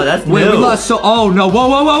lava. That's new. Wait, we lost oh no. Whoa,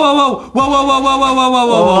 whoa, whoa, whoa, whoa. Whoa, whoa, whoa, whoa, whoa, whoa, whoa,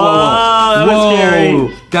 whoa, whoa. That was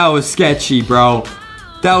scary. That was sketchy, bro.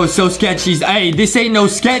 That was so sketchy. Hey, this ain't no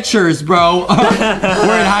Skechers, bro.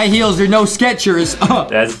 Wearing high heels, they're no Skechers.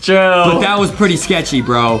 That's true. But that was pretty sketchy,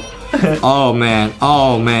 bro. Oh man,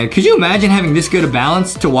 oh man. Could you imagine having this good a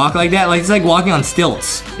balance to walk like that? Like it's like walking on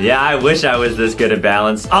stilts. Yeah, I wish I was this good at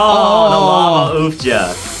balance. Oh, the lava oofed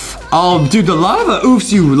ya. Oh, dude, the lava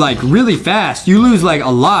oofs you like really fast. You lose like a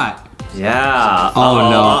lot. Yeah. Oh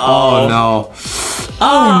no, oh no.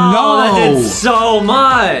 Oh no! That did so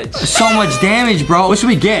much. So much damage, bro. What should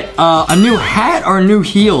we get? A new hat or new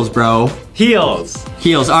heels, bro? Heels.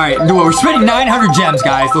 Heels. All right, we're spending 900 gems,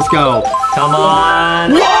 guys. Let's go. Come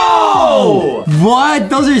on. Whoa! What?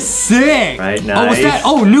 Those are sick. Right, nice. Oh, what's that?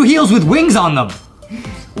 Oh, new heels with wings on them.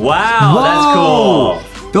 Wow, whoa. That's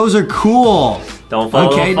cool. Those are cool. Don't fall,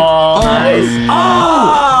 don't fall. Nice.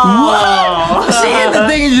 Oh! What? She hit the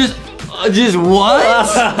thing and just what?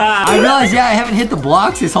 I realized, yeah, I haven't hit the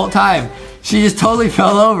blocks this whole time. She just totally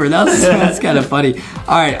fell over. That's kind of funny.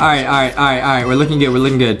 All right. We're looking good. We're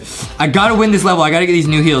looking good. I gotta win this level. I gotta get these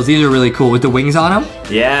new heels. These are really cool with the wings on them.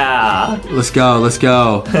 Yeah. Let's go. Let's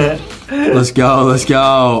go. Let's go. Let's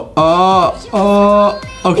go. Oh.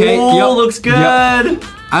 Okay. Oh, yep. Looks good. Yep.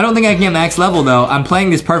 I don't think I can get max level though. I'm playing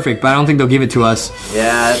this perfect, but I don't think they'll give it to us.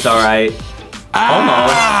 Yeah, that's all right.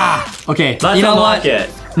 Almost. Okay. Let's you know unlock what? it.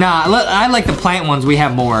 Nah, I like the plant ones. We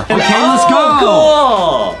have more. Okay, let's go.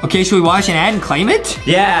 Cool. Okay, should we watch an ad and claim it?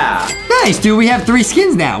 Yeah. Nice, dude. We have 3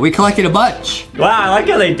 skins now. We collected a bunch. Wow, I like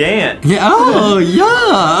how they dance. Yeah. Oh,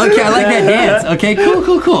 yeah. Okay, I like that dance. Okay,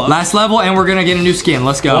 cool. Last level, and we're gonna get a new skin.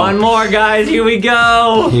 Let's go. One more, guys. Here we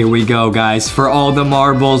go. Here we go, guys. For all the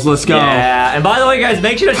marbles, let's go. Yeah. And by the way, guys,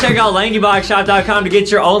 make sure to check out LankyBoxShop.com to get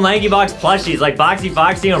your own LankyBox plushies like Boxy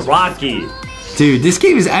Foxy and Rocky. Dude, this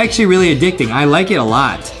game is actually really addicting. I like it a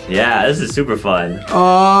lot. Yeah, this is super fun.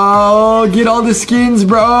 Oh, get all the skins,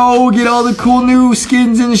 bro. Get all the cool new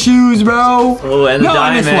skins and shoes, bro. Oh, and the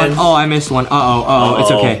diamonds. I missed one. Oh, I missed one. Uh-oh.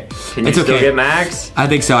 It's okay. Can you still get max? I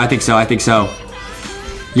think so.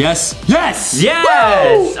 Yes. Yes!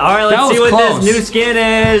 All right, let's see what this new skin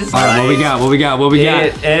is. All right, what we got?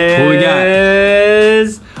 It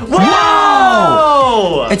is...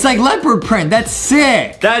 Whoa! It's like leopard print. That's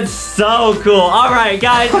sick. That's so cool. All right,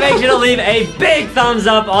 guys, make sure to leave a big thumbs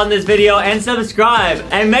up on this video and subscribe.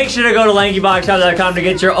 And make sure to go to LankyBoxShop.com to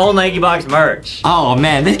get your own LankyBox merch. Oh,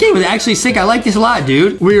 man, this game was actually sick. I like this a lot,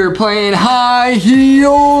 dude. We were playing high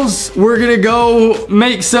heels. We're gonna go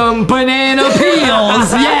make some banana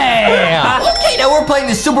peels. Yeah. Okay, now we're playing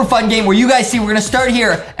this super fun game where you guys see we're gonna start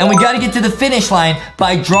here and we gotta get to the finish line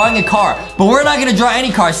by drawing a car. But we're not gonna draw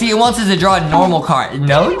any car. See, it wants us to draw a normal car.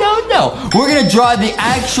 No. We're gonna draw the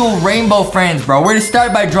actual rainbow friends, bro. We're gonna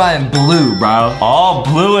start by drawing blue, bro. Oh,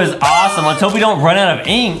 blue is awesome. Let's hope we don't run out of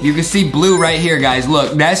ink. You can see blue right here, guys.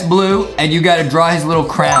 Look, that's blue, and you gotta draw his little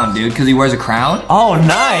crown, dude, because he wears a crown. Oh,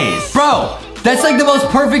 nice. Bro, that's like the most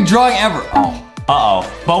perfect drawing ever. Oh.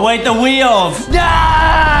 Uh-oh. But wait, the wheels. No!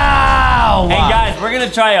 Hey guys, we're gonna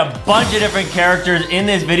try a bunch of different characters in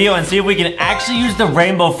this video and see if we can actually use the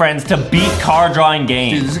Rainbow Friends to beat car drawing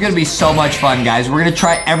games. Dude, this is gonna be so much fun, guys. We're gonna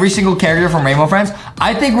try every single character from Rainbow Friends.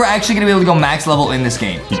 I think we're actually gonna be able to go max level in this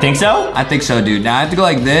game. You think so? I think so, dude. Now I have to go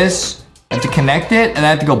like this. I have to connect it, and I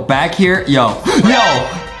have to go back here. Yo. No!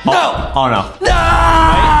 Oh, no. No!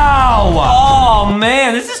 Oh,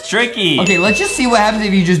 man, this is tricky. Okay, let's just see what happens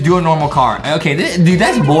if you just do a normal car. Okay, dude,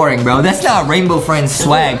 that's boring, bro. That's not Rainbow Friends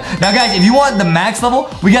swag. Now, guys, if you want the max level,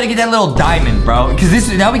 we gotta get that little diamond, bro.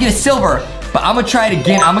 Because now we get a silver. But I'm gonna try it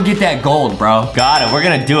again. I'm gonna get that gold, bro. Got it. We're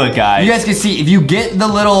gonna do it, guys. You guys can see, if you get the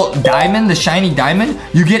little diamond, the shiny diamond,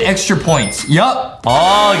 you get extra points. Yup.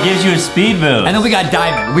 Oh, it gives you a speed boost. And then we got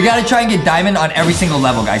diamond. We gotta try and get diamond on every single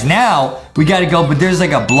level, guys. Now, we gotta go, but there's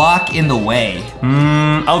like a block in the way.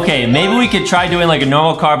 Okay, maybe we could try doing like a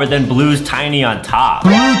normal car, but then blue's tiny on top.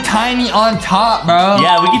 Blue tiny on top, bro.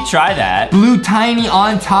 Yeah, we could try that. Blue tiny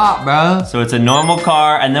on top, bro. So it's a normal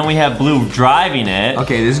car, and then we have blue driving it.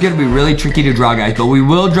 Okay, this is gonna be really tricky to draw, guys, but we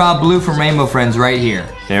will draw blue from Rainbow Friends right here.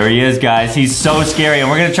 There he is, guys. He's so scary, and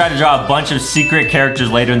we're gonna try to draw a bunch of secret characters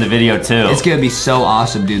later in the video, too. It's gonna be so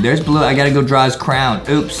awesome, dude. There's blue. I gotta go draw his crown.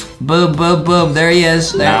 Oops. Boom, boom, boom. There he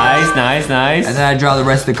is. There. Nice. And then I draw the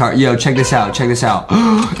rest of the car. Yo, check this out.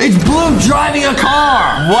 It's blue driving a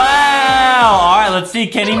car. Wow. All right, let's see.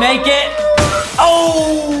 Can he make it?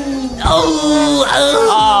 Oh,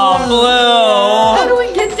 blue. How do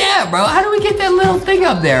we get that, bro? How do we get that little thing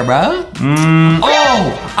up there, bro?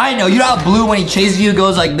 Oh, I know. You know how blue, when he chases you,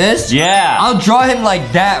 goes like this? Yeah. I'll draw him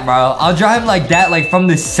like that, bro. I'll draw him like that, like from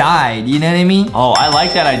the side. You know what I mean? Oh, I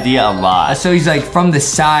like that idea a lot. So he's like from the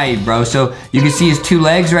side, bro. So you can see his two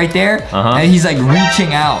legs right there. And he's like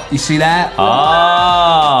reaching out. You see that?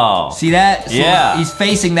 Oh. See that? So yeah. He's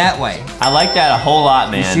facing that way. I like that a whole lot,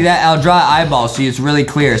 man. You see that? I'll draw an eyeball so it's really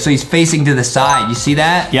clear. So he's facing to the side. You see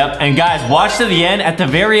that? Yep. And guys, watch to the end. At the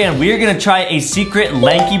very end, we are going to try a secret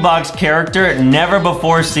LankyBox character never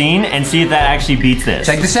before seen and see if that actually beats this.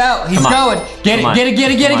 Check this out. He's going. Get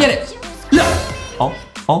it. Look.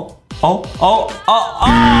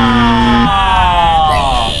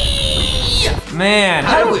 Man,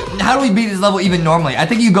 how do we beat this level even normally? I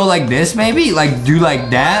think you go like this, maybe? Like, do like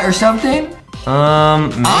that or something? Maybe. I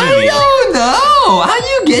don't know. How do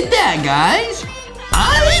you get that, guys?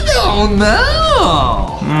 I don't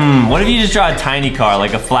know. What if you just draw a tiny car,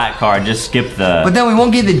 like a flat car, and just skip the... But then we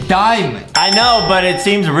won't get the diamond. I know, but it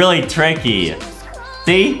seems really tricky.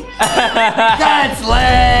 See? That's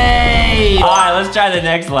lame. All right, let's try the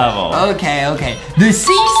next level. Okay. The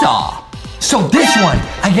seesaw. So this one,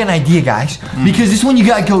 I get an idea, guys. Because this one you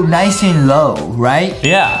gotta go nice and low, right?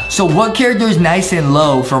 Yeah. So what character is nice and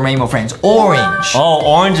low from Rainbow Friends? Orange. Oh,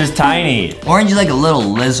 Orange is tiny. Orange is like a little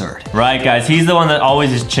lizard. Right, guys. He's the one that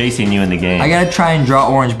always is chasing you in the game. I gotta try and draw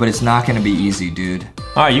Orange, but it's not gonna be easy, dude.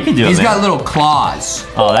 All right, you can do it, He's man. got little claws.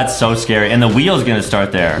 Oh, that's so scary. And the wheel's gonna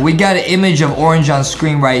start there. We got an image of Orange on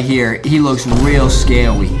screen right here. He looks real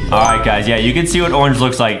scary. All right, guys. Yeah, you can see what Orange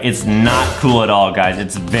looks like. It's not cool at all, guys.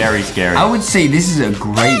 It's very scary. I would say this is a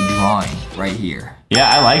great drawing right here. Yeah,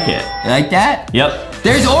 I like it. You like that? Yep.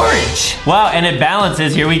 There's Orange. Wow, and it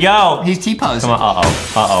balances. Here we go. He's T-posing. Come on.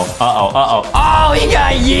 Oh, he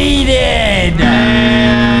got yeeted.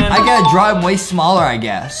 I gotta draw him way smaller, I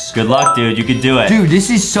guess. Good luck, dude. You could do it. Dude, this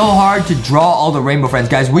is so hard to draw all the Rainbow Friends.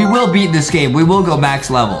 Guys, we will beat this game. We will go max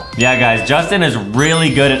level. Yeah, guys. Justin is really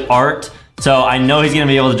good at art, so I know he's gonna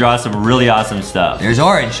be able to draw some really awesome stuff. There's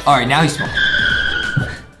Orange. All right, now he's small.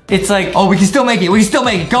 It's like... Oh, we can still make it.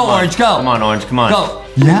 Go, Orange, go. Come on, Orange. Come on. Go.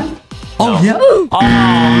 Yeah? Oh, yeah? Oh,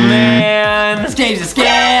 man. This game's a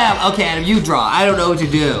scam. Okay, Adam, you draw. I don't know what to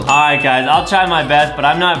do. All right, guys. I'll try my best, but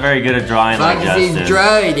I'm not very good at drawing like Justin.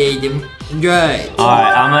 Dried, Adam. Dried. All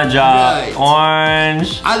right, I'm going to draw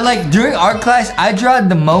Orange. During art class, I drew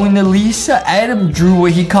the Mona Lisa. Adam drew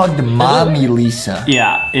what he called the Mommy Lisa.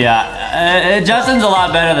 Yeah. Justin's a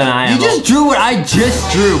lot better than I am. You just drew what I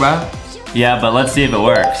just drew, bro. Yeah, but let's see if it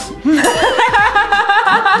works. You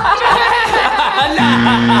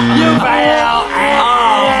fail!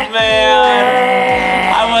 Oh,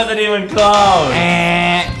 man! I wasn't even close.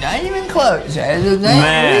 Not even close.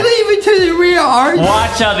 Man. Leave it to Is it real hard?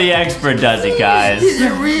 Watch how the expert does it, guys. Is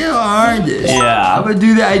it real hard? Yeah. I'm gonna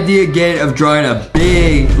do the idea again of drawing a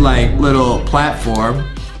big, like, little platform.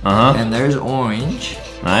 And there's orange.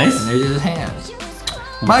 Nice. And there's his hands.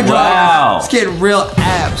 My drawing is getting real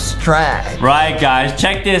abstract. Right, guys,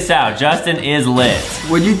 check this out. Justin is lit.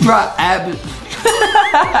 When you draw Life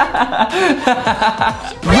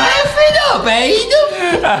it up,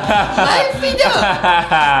 Aiden. Life it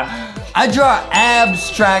up. I draw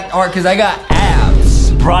abstract art because I got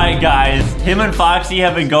abs. Right, guys. Him and Foxy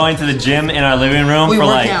have been going to the gym in our living room for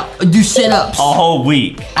like do sit-ups. A whole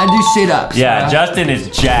week. I do sit-ups. Yeah, Justin is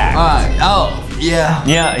jacked. Yeah.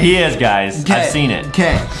 Yeah, he is, guys. I've seen it.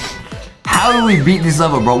 Okay. How do we beat this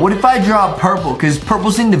level, bro? What if I draw purple? Because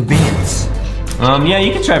purple's in the vents. Yeah,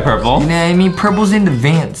 you can try purple. You know what I mean? Purple's in the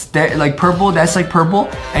vents. Like purple, that's like purple.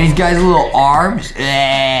 And he's got his little arms.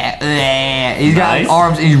 He's got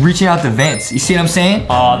arms and he's reaching out the vents. You see what I'm saying?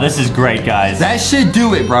 Oh, this is great, guys. That should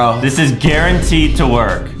do it, bro. This is guaranteed to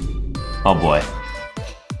work. Oh, boy.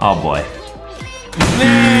 Oh, boy.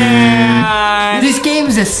 Man. This game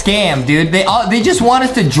is a scam, dude. They just want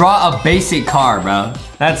us to draw a basic car, bro.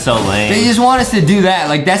 That's so lame. They just want us to do that.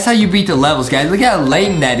 Like, that's how you beat the levels, guys. Look how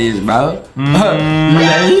lame that is, bro. Lame.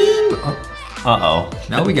 Uh-oh.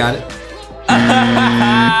 No, we got it.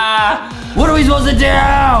 What are we supposed to do?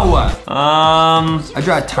 I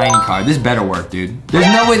draw a tiny car. This better work, dude. There's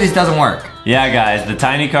no way this doesn't work. Yeah, guys. The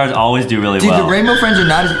tiny cars always do really well. Dude, the rainbow friends are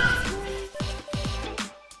not as...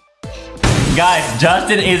 Guys,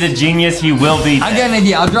 Justin is a genius. He will beat I got an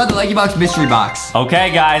idea. I'll draw the LankyBox mystery box.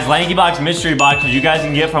 Okay, guys. LankyBox mystery box, which you guys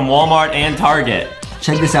can get from Walmart and Target.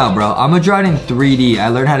 Check this out, bro. I'm gonna draw it in 3D. I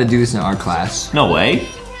learned how to do this in art class. No way.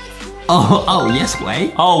 Oh, yes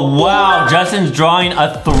way. Oh, wow. Justin's drawing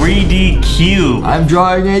a 3D cube. I'm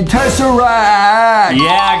drawing a tesseract.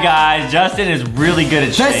 Yeah, guys. Justin is really good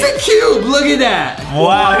at shape. That's a cube. Look at that.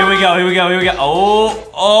 Wow. Here we go. Here we go. Here we go. Oh.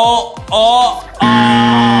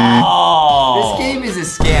 This game is a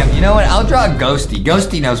scam. You know what? I'll draw Ghosty.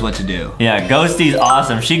 Ghosty knows what to do. Yeah, Ghosty's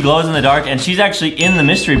awesome. She glows in the dark, and she's actually in the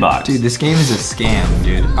mystery box. Dude, this game is a scam,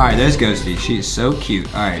 dude. All right, there's Ghosty. She is so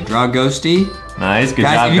cute. All right, draw Ghosty. Nice, good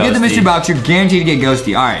job, job, if you Ghosty. get the mystery box, you're guaranteed to get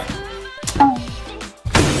Ghosty. All right.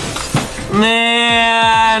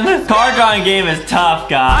 Man, card drawing game is tough,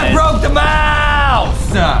 guys. I broke the mouse.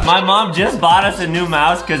 My mom just bought us a new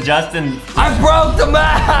mouse because Justin... I broke the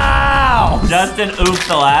mouse. Justin oofed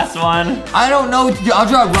the last one. I don't know what to do. I'll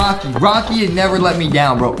draw Rocky. Rocky has never let me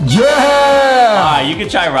down, bro. Yeah. Alright, you can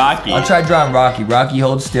try Rocky. I'll try drawing Rocky. Rocky,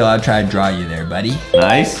 hold still. I'll try to draw you there, buddy.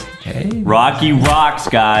 Nice. Okay. Rocky rocks,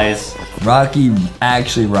 guys. Rocky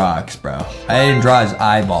actually rocks, bro. I didn't draw his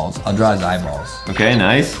eyeballs. I'll draw his eyeballs. Okay,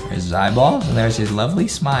 nice. There's his eyeballs, and there's his lovely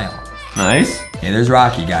smile. Nice. Okay, there's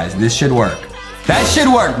Rocky, guys. This should work. That should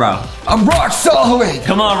work, bro. I'm rock solid.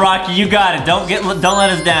 Come on, Rocky, you got it. Don't let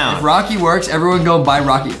us down. If Rocky works, everyone go buy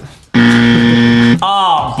Rocky.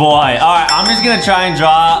 Oh boy. Alright, I'm just gonna try and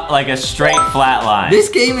draw like a straight flat line. This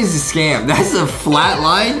game is a scam. That's a flat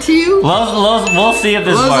line to you? We'll see if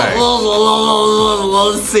this works.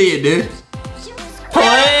 Let's see it, dude.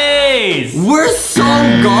 Please! We're so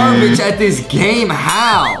garbage at this game.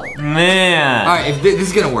 How? Man. Alright, if this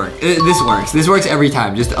is gonna work. This works. This works every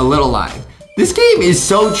time. Just a little line. This game is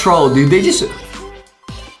so troll, dude. They just...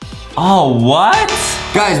 Oh, what?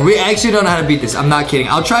 Guys, we actually don't know how to beat this. I'm not kidding.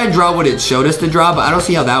 I'll try and draw what it showed us to draw, but I don't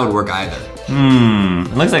see how that would work either.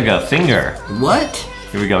 It looks like a finger. What?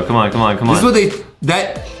 Here we go. Come on, come on, come on. This is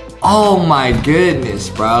what oh my goodness,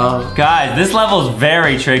 bro. Guys, this level is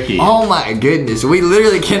very tricky. Oh my goodness. We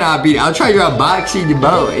literally cannot beat it. I'll try to draw Boxy the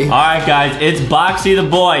boy. Alright, guys. It's Boxy the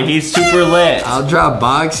boy. He's super lit. I'll draw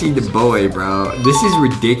Boxy the boy, bro. This is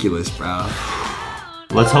ridiculous, bro.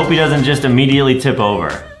 Let's hope he doesn't just immediately tip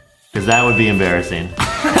over. Because that would be embarrassing. So loud!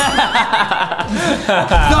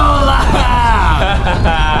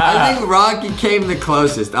 I think Rocky came the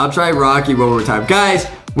closest. I'll try Rocky one more time. Guys,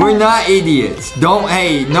 we're not idiots.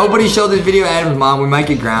 Hey, nobody show this video to Adam's mom. We might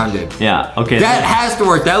get grounded. Yeah, okay. That has to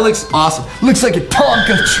work. That looks awesome. Looks like a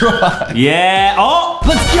Tonka truck. Yeah. Oh!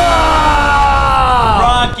 Let's go!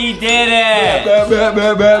 Rocky did it!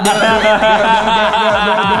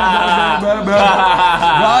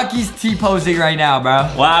 Rocky's T-posing right now, bro.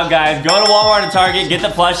 Wow, guys. Go to Walmart and Target, get the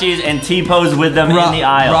plushies, and T-pose with them in the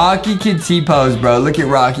aisle. Rocky can T-pose, bro. Look at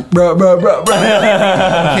Rocky. Bro.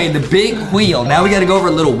 Okay, the big wheel. Now we gotta go over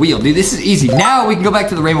a little wheel. Dude, this is easy. Now we can go back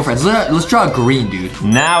to the rainbow friends. Let's draw green, dude.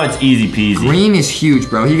 Now it's easy peasy. Green is huge,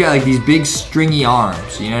 bro. He got like these big stringy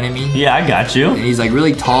arms. You know what I mean? Yeah, I got you. And he's like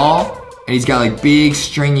really tall. And he's got like big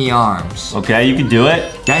stringy arms. Okay, you can do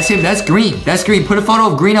it. That's him. That's green. That's green. Put a photo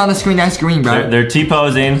of green on the screen. That's green, bro. They're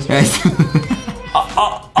T-posing.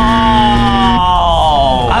 Oh!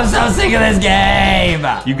 I'm so sick of this game.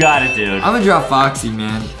 You got it, dude. I'm gonna draw Foxy,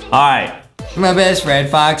 man. All right. My best friend,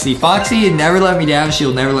 Foxy. Foxy never let me down.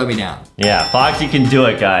 She'll never let me down. Yeah, Foxy can do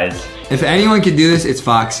it, guys. If anyone can do this, it's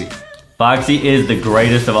Foxy. Foxy is the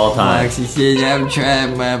greatest of all time. Foxy says, I'm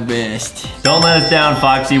trying my best. Don't let us down,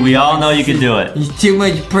 Foxy. We all know you can do it. There's too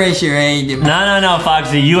much pressure, ain't it? No,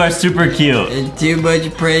 Foxy. You are super cute. There's too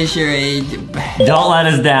much pressure, ain't it? Don't let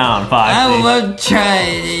us down, Foxy. I'm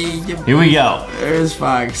trying, ain't it? Here we go. There's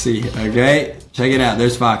Foxy, okay? Check it out.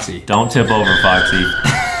 There's Foxy. Don't tip over, Foxy.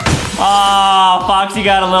 Oh, Foxy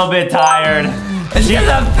got a little bit tired. She's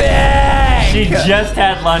a pig! She just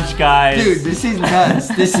had lunch, guys. Dude, this is nuts.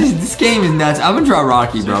 This game is nuts. I'm gonna draw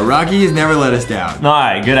Rocky, bro. Rocky has never let us down. All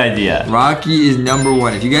right, good idea. Rocky is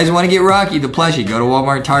 #1. If you guys want to get Rocky the plushie, go to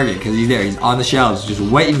Walmart and Target because he's there. He's on the shelves, just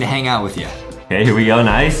waiting to hang out with you. Okay, here we go.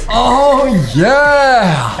 Nice. Oh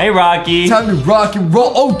yeah! Hey, Rocky. Time to rock and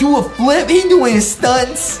roll. Oh, do a flip. He doing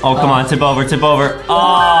stunts. Oh, come on, tip over, tip over.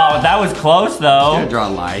 Oh, that was close though. I'm gonna draw a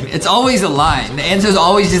line. It's always a line. The answer is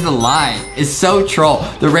always just a line. It's so troll.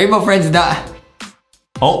 The Rainbow Friends not.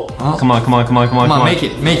 Oh, come on. Come on, make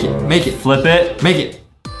it. Flip it. Make it.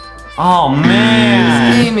 Oh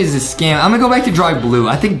man. This game is a scam. I'm gonna go back to drawing blue.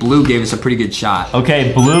 I think blue gave us a pretty good shot.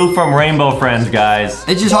 Okay, blue from Rainbow Friends, guys.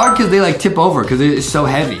 It's just hard because they like tip over because it's so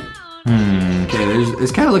heavy. Okay,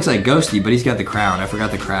 this kind of looks like Ghosty, but he's got the crown. I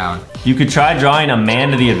forgot the crown. You could try drawing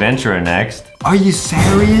Amanda the Adventurer next. Are you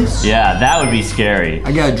serious? Yeah, that would be scary.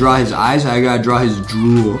 I gotta draw his eyes. I gotta draw his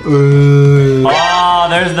drool. Oh,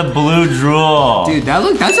 there's the blue drool. Dude,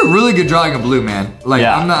 that's a really good drawing of blue, man. Like,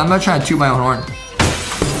 yeah. I'm not trying to toot my own horn.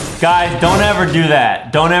 Guys, don't ever do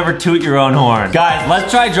that. Don't ever toot your own horn. Guys,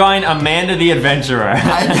 let's try drawing Amanda the Adventurer.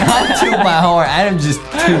 I don't toot my horn. Adam just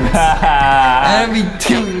toots. Adam be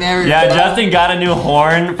tooting everything. Yeah, Justin got a new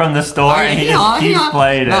horn from the store and he just keeps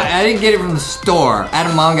playing it. No, I didn't get it from the store.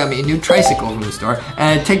 Adam mom got me a new tricycle from the store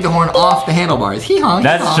and I take the horn off the handlebars.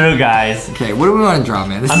 That's true, guys. Okay, what do we want to draw,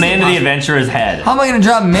 man? Amanda the Adventurer's head. How am I going to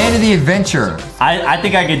draw Amanda the Adventurer? I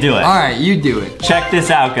think I could do it. All right, you do it. Check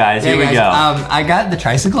this out, guys. Here we go. I got the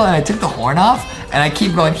tricycle and I took the horn off and I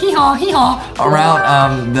keep going hee-haw, hee-haw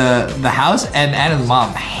around the house and Adam's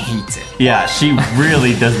mom hates it. Yeah, she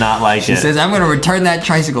really does not like it. She says, I'm going to return that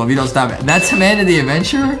tricycle if you don't stop it. That's Amanda the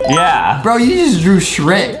Adventurer? Yeah. Bro, you just drew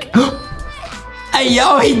Shrek. Hey,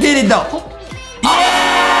 yo, he did it though.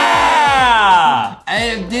 Yeah!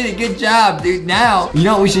 Adam did it. Good job, dude. Now, you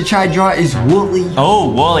know what we should try to draw is Wooly. Oh,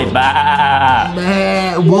 Wooly. Bah.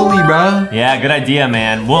 Wooly, bro. Yeah, good idea,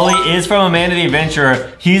 man. Wooly is from Amanda the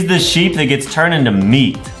Adventurer. He's the sheep that gets turned into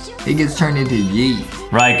meat. He gets turned into yeet.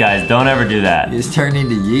 Right, guys. Don't ever do that. He gets turned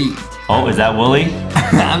into yeet. Oh, is that Wooly?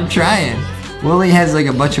 I'm trying. Wooly has like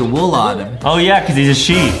a bunch of wool on him. Oh, yeah, because he's a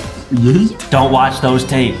sheep. Yeet. Don't watch those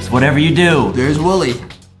tapes. Whatever you do. There's Wooly.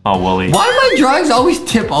 Oh, Wooly. Why do my drawings always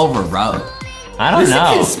tip over, bro? I don't know. This is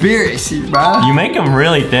a conspiracy, bro. You make them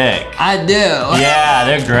really thick. I do. Yeah,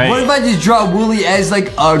 they're great. What if I just draw Wooly as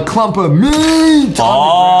like a clump of meat?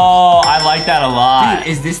 Oh, I like that a lot. Dude,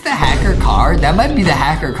 is this the hacker car? That might be the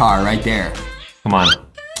hacker car right there. Come on.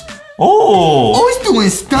 Oh. Oh, he's doing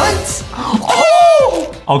stunts.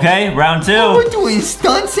 Oh. Okay, round 2. Oh, we're doing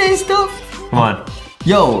stunts and stuff. Come on.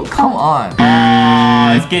 Yo, come on.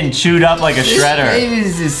 It's getting chewed up like a shredder. This game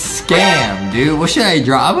is a scam, dude. What should I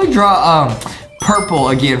draw? I'm gonna draw purple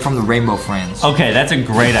again from the Rainbow Friends. Okay, that's a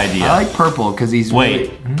great idea. I like purple because he's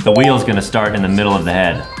Wait, the wheel's gonna start in the middle of the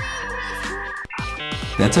head.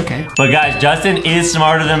 That's okay. But guys, Justin is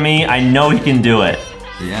smarter than me. I know he can do it.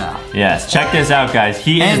 Yeah. Yes, check this out, guys.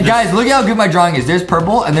 Guys, look at how good my drawing is. There's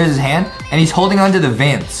purple and there's his hand and he's holding onto the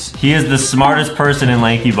vents. He is the smartest person in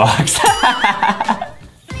LankyBox.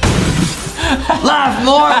 Laugh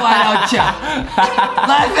more, why don't ya?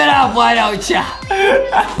 Laugh it up, why don't ya?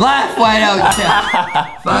 Laugh, why don't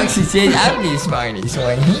ya? Foxy says, I'm the smartest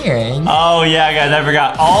one here, ain't I? Oh yeah, guys, I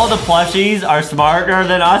forgot. All the plushies are smarter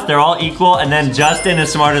than us. They're all equal, and then Justin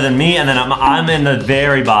is smarter than me, and then I'm in the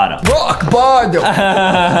very bottom. Rock bottom.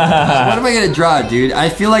 What am I gonna draw, dude? I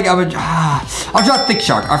feel like I'll draw Thick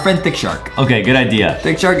Shark, our friend Thick Shark. Okay, good idea.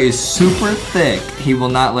 Thick Shark is super thick. He will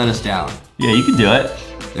not let us down. Yeah, you can do it.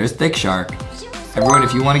 There's Thick Shark. Everyone,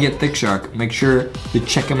 if you want to get Thick Shark, make sure to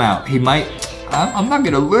check him out. He might, I'm not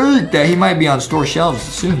gonna leak that he might be on store shelves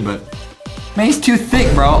soon, but man, he's too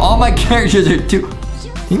thick, bro. All my characters are too,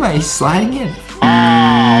 he's sliding in.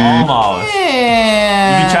 Almost.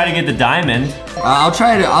 Yeah. You can try to get the diamond. I'll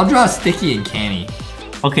draw Sticky and Canny.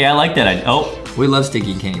 Okay, I like that. We love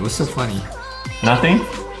sticky candy. What's so funny? Nothing?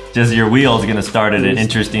 Just your wheel's gonna start at an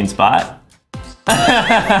interesting spot? Life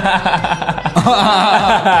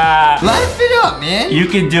it up, man. You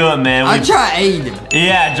can do it, man. I'll try 8 of them.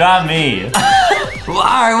 Yeah, draw me. Well,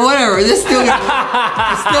 alright, whatever. This still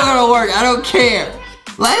gonna work. I don't care.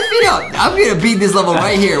 Life it up. I'm gonna beat this level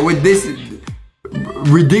right here with this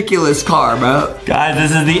ridiculous car, bro. Guys,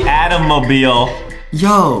 this is the Atom Mobile.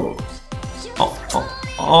 Yo.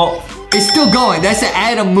 Oh. It's still going. That's an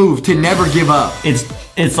Atom move to never give up.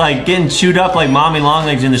 It's like getting chewed up like Mommy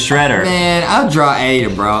Longlegs in the shredder. Man, I'll draw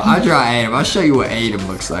Atom, bro. I'll draw Atom. I'll show you what Atom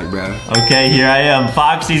looks like, bro. Okay, here I am.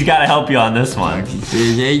 Foxy's gotta help you on this one.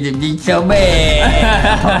 Atom needs so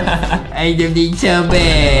bad. Atom needs so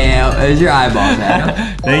bad. There's your eyeballs, Adam.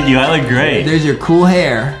 Thank you, I look great. There's your cool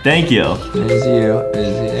hair. Thank you. There's you.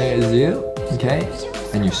 There's you. Okay.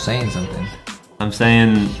 And you're saying something. I'm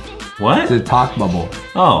saying, what? It's a talk bubble.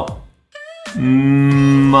 Oh.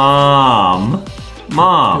 Mom.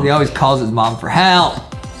 He always calls his mom for help.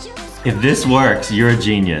 If this works, you're a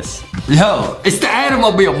genius. Yo, it's the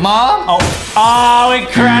Automobile, Mom. Oh, it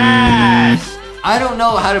crashed. I don't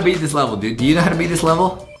know how to beat this level, dude. Do you know how to beat this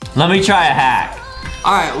level? Let me try a hack.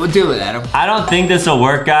 All right, we'll do it, Adam. I don't think this will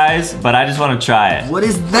work, guys, but I just want to try it. What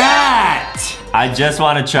is that? I just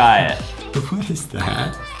want to try it. What is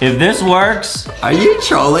that? If this works, are you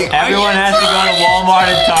trolling? Everyone has to go to Walmart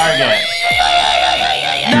and Target.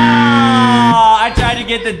 No! I tried to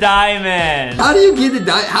get the diamond. How do you get the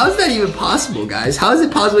diamond? How is that even possible, guys? How is it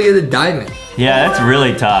possible to get the diamond? Yeah, that's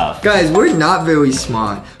really tough. Guys, we're not very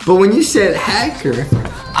smart. But when you said hacker,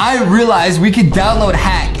 I realized we could download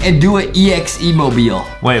hack and do an EXE mobile.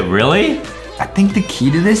 Wait, really? I think the key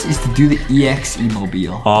to this is to do the EXE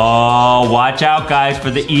mobile. Oh, watch out, guys, for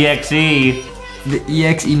the EXE. The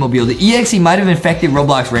EXE mobile. The EXE might have infected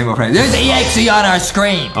Roblox Rainbow Friends. There's EXE on our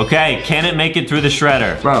screen. Okay, can it make it through the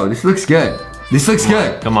shredder? Bro, this looks good. This looks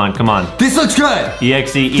good. Come on, come on. This looks good.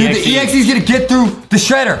 EXE, Dude, EXE. the EXE's gonna get through the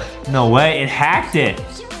shredder. No way, it hacked it.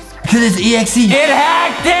 Because it's EXE. It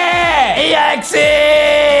hacked it!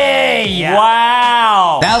 EXE!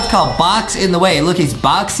 Wow! That was called Box in the Way. Look, it's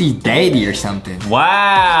Boxy Daddy or something.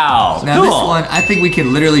 Wow! Now this one, I think we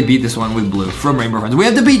can literally beat this one with Blue from Rainbow Friends. We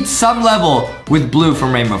have to beat some level with Blue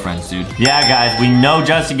from Rainbow Friends, dude. Yeah, guys, we know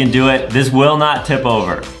Justin can do it. This will not tip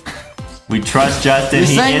over. We trust Justin. You're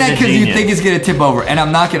saying that because you think it's gonna tip over, and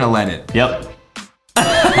I'm not gonna let it. Yep.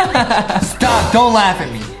 Stop! Don't laugh at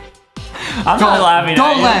me. I'm not laughing at you.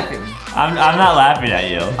 Don't laugh at me. I'm not laughing at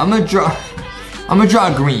you. I'm gonna draw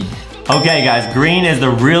green. Okay, guys, green is the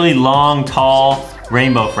really long, tall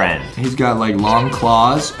rainbow friend. He's got like long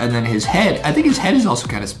claws, and then his head. I think his head is also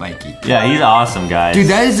kind of spiky. Yeah, he's awesome, guys. Dude,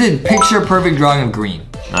 that is a picture-perfect drawing of green.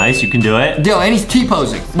 Nice, you can do it. Yo, and he's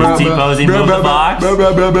T-posing. He's T-posing, move the box.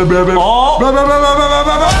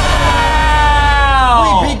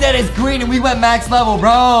 Oh! We beat that as green and we went max level,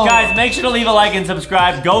 bro. Guys, make sure to leave a like and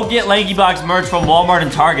subscribe. Go get LankyBox merch from Walmart and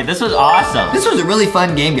Target. This was awesome. This was a really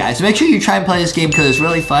fun game, guys. So make sure you try and play this game because it's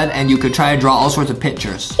really fun and you could try and draw all sorts of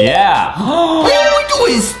pictures. Yeah. We're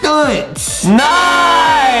doing stunts.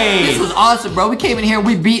 Nice. This was awesome, bro. We came in here,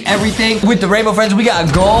 we beat everything. With the Rainbow Friends, we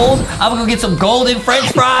got gold. I'm gonna go get some golden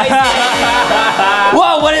French fries.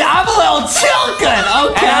 Whoa, I'm a little chilkin',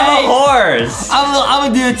 okay? And I'm a horse. I'm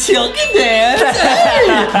gonna do a chilkin' dance.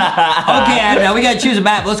 Okay, Adam, now we gotta choose a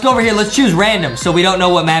map. Let's go over here. Let's choose random so we don't know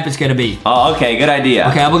what map it's gonna be. Oh, okay, good idea.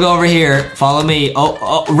 Okay, I'm gonna go over here. Follow me.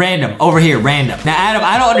 Oh, random. Over here, random. Now, Adam,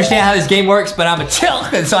 I don't understand how this game works, but I'm a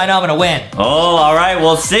chilkin', so I know I'm gonna win. Oh, all right,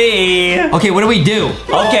 we'll see. Okay, what do we do?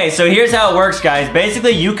 Okay, so here's how it works, guys.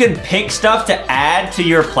 Basically, you can pick stuff to add to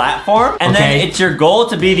your platform, and then it's your goal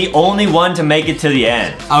to be the only one to make it to the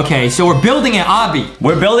end. Okay, so we're building an obby.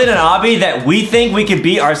 We're building an obby that we think we can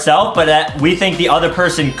beat ourselves, but that we think the other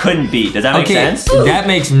person couldn't beat. Does that make sense? That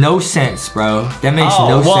makes no sense, bro. That makes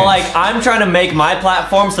no sense. Well, like, I'm trying to make my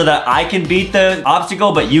platform so that I can beat the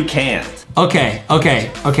obstacle, but you can't. Okay.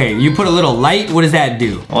 You put a little light. What does that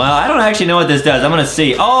do? Well, I don't actually know what this does. I'm gonna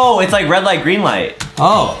see. Oh, it's like red light, green light.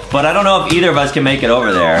 Oh. But I don't know if either of us can make it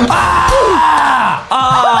over there.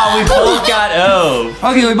 Oh, we both got O.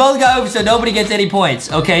 Okay, we both got O, so nobody gets any points.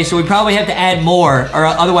 Okay, so we probably have to add more, or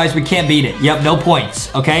otherwise we can't beat it. Yep, no points,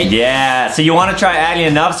 okay? Yeah, so you want to try adding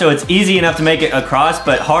enough so it's easy enough to make it across,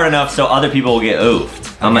 but hard enough so other people will get oofed.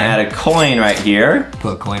 Okay. I'm gonna add a coin right here.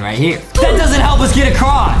 Put a coin right here. That doesn't help us get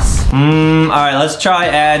across. All right, let's try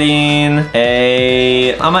adding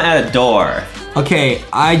I'm gonna add a door. Okay,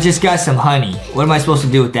 I just got some honey. What am I supposed to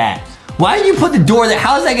do with that? Why did you put the door there?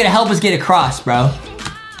 How is that gonna help us get across, bro?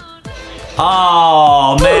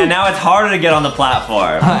 Oh, man, now it's harder to get on the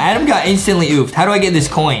platform. Adam got instantly oofed. How do I get this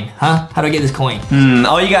coin? Huh? How do I get this coin?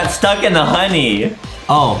 Oh, you got stuck in the honey.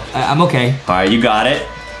 Oh, I'm okay. All right, you got it.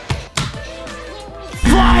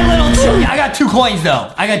 Fly, little Chilka. I got 2 coins,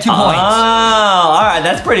 though. I got 2 points. Oh, all right.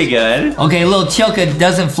 That's pretty good. Okay, little Chilka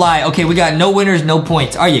doesn't fly. Okay, we got no winners, no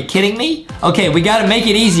points. Are you kidding me? Okay, we got to make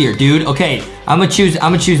it easier, dude. Okay, I'm gonna choose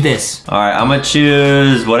this. All right, I'm gonna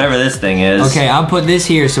choose whatever this thing is. Okay, I'll put this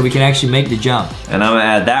here so we can actually make the jump. And I'm gonna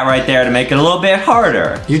add that right there to make it a little bit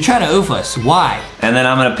harder. You're trying to oof us. Why? And then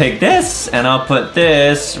I'm gonna pick this, and I'll put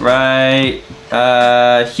this right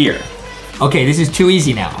here. Okay, this is too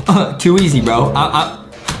easy now. Too easy, bro.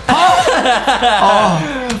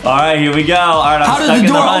 All right, here we go. All right, I'm stuck in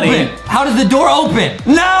the honey. How does the door open?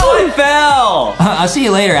 No, I fell. I'll see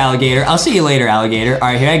you later, alligator. I'll see you later, alligator. All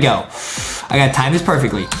right, here I go. I gotta time this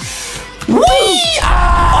perfectly. Whee!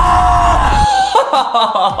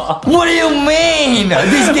 What do you mean?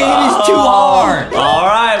 This game is too hard. All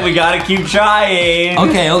right, we gotta keep trying.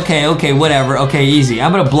 Okay, whatever. Okay, easy.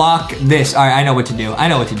 I'm gonna block this. All right, I know what to do.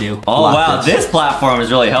 Oh, wow, this platform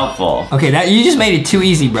is really helpful. Okay, you just made it too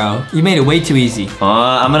easy, bro. You made it way too easy.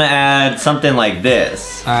 I'm gonna add something like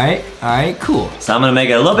this. All right, cool. So I'm gonna make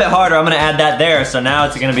it a little bit harder. I'm gonna add that there, so now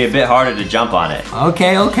it's gonna be a bit harder to jump on it.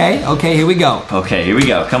 Okay, here we go. Okay, here we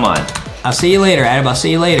go, come on. I'll see you later, Adam. I'll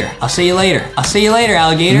see you later,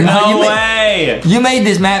 alligator. No way! You made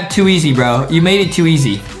this map too easy, bro. You made it too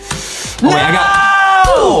easy. Oh, wait,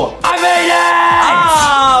 I made it!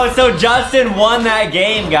 Oh, so Justin won that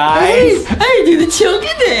game, guys. Hey, do the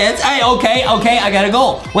Chilka dance. Okay, I gotta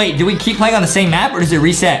go. Wait, do we keep playing on the same map or does it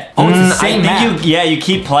reset? Oh, it's the same map. You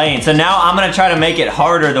keep playing. So now I'm gonna try to make it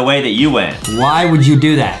harder the way that you went. Why would you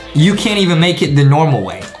do that? You can't even make it the normal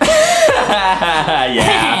way.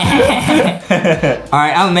 Yeah. All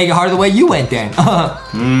right, I'm gonna make it harder the way you went then. All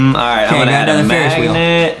right, I'm gonna add a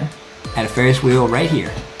magnet. Add a Ferris wheel right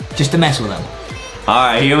here, just to mess with them. All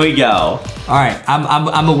right, here we go. All right, I'm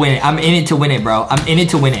gonna win it. I'm in it to win it, bro. I'm in it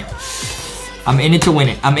to win it.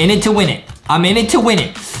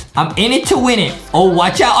 Oh,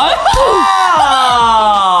 watch out!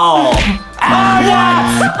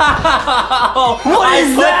 What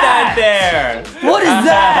is that? There. What is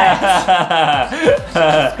that?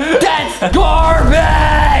 That's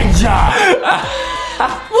garbage!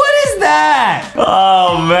 What is that?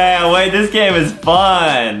 Oh man, wait, this game is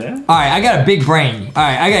fun. All right, I got a big brain. All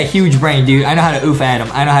right, I got a huge brain, dude. I know how to oof Adam.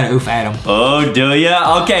 Oh, do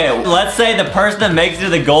ya? Okay, let's say the person that makes it to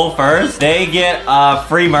the goal first, they get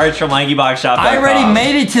free merch from LankyBox'S. I already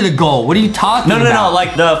made it to the goal. What are you talking about? No,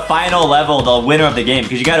 like the final level, the winner of the game,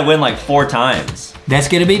 because you gotta win like 4 times. That's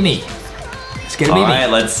gonna be me. All right,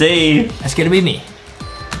 let's see. That's gonna be me.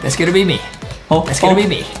 Oh,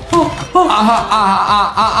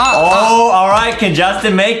 all right, can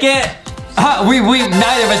Justin make it?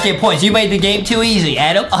 Neither of us get points. You made the game too easy,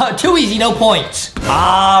 Adam. Too easy, no points.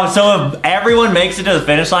 So if everyone makes it to the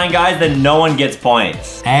finish line, guys, then no one gets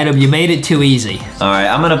points. Adam, you made it too easy. All right,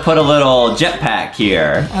 I'm gonna put a little jetpack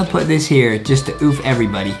here. I'll put this here just to oof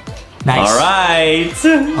everybody. Nice. All right.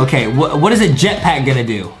 Okay, what is a jetpack gonna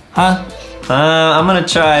do? Huh? I'm gonna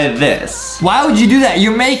try this. Why would you do that?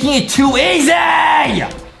 You're making it too easy!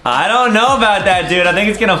 I don't know about that, dude. I think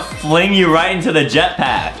it's gonna fling you right into the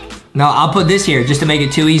jetpack. No, I'll put this here just to make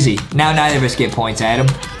it too easy. Now neither of us get points, Adam.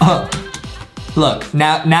 Look,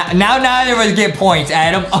 now neither of us get points,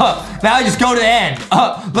 Adam. Now I just go to the end.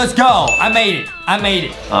 Let's go. I made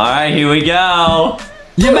it. All right, here we go.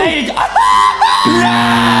 You made it. No!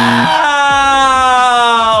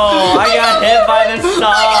 I got hit by the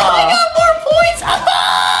saw. I got more points.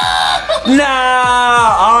 No!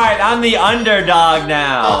 All right, I'm the underdog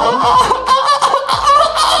now.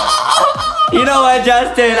 You know what,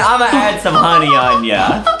 Justin? I'm gonna add some honey on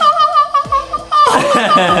ya.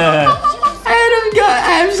 Adam got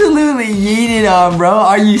absolutely yeeted on, bro.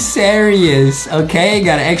 Are you serious? Okay,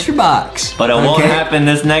 got an extra box. But it won't happen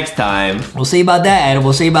this next time. We'll see about that, Adam.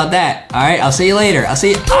 We'll see about that. All right, I'll see you later. I'll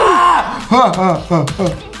see you.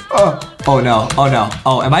 Oh no,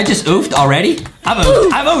 Oh, am I just oofed already? I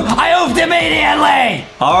oofed immediately!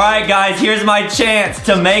 Alright guys, here's my chance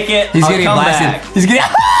to make it. He's getting blasted. He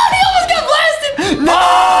almost got blasted! No!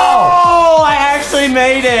 Oh, I actually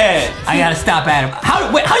made it! I gotta stop Adam.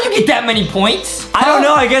 How you get that many points? I don't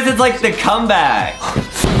know, I guess it's like the comeback.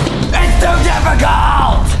 It's too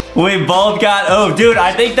difficult! We both got, oh dude,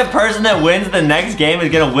 I think the person that wins the next game is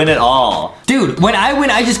gonna win it all. Dude, when I win,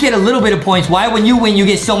 I just get a little bit of points. Why when you win, you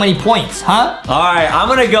get so many points, huh? All right, I'm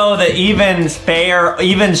gonna go the even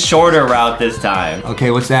shorter route this time.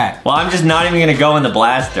 Okay, what's that? Well, I'm just not even gonna go in the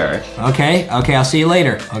blaster. Okay, I'll see you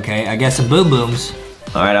later. Okay, I got some boom booms.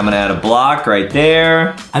 All right, I'm gonna add a block right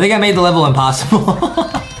there. I think I made the level impossible.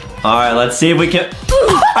 All right, let's see if we can.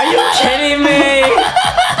 Are you kidding me?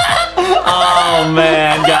 Oh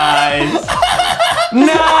man, guys.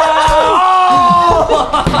 No!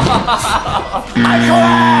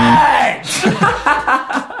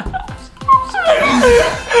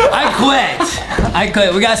 I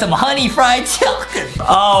quit. We got some honey fried chicken.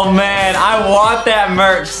 Oh man, I want that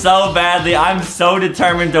merch so badly. I'm so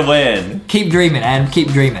determined to win. Keep dreaming, Adam. Keep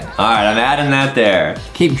dreaming. All right, I'm adding that there.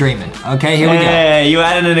 Keep dreaming. Okay, here we go. Hey, you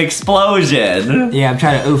added an explosion. Yeah, I'm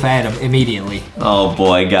trying to oof Adam immediately. Oh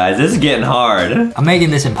boy, guys, this is getting hard. I'm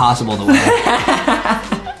making this impossible to win.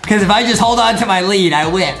 Because if I just hold on to my lead, I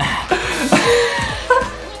win.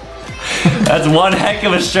 That's one heck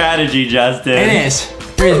of a strategy, Justin. It is.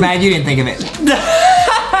 You're just mad you didn't think of it.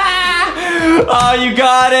 Oh, you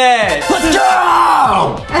got it! Let's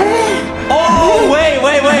go! Oh, wait.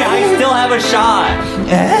 I still have a shot.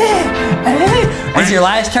 It's your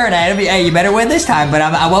last turn, Adam. Hey, you better win this time, but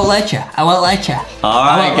I won't let you. I won't let you. All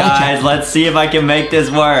right, guys, let's see if I can make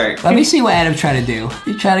this work. Let me see what Adam's trying to do.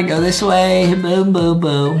 He's trying to go this way. Boom, boom,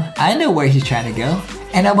 boom. I know where he's trying to go,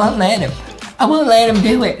 and I won't let him. I won't let him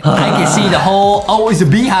do it. I can see the whole, oh, it's a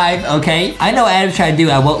beehive, okay? I know what Adam's trying to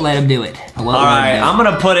do. I won't let him do it. All right, I'm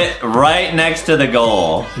gonna put it right next to the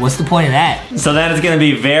goal. What's the point of that? So then it's gonna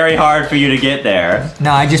be very hard for you to get there.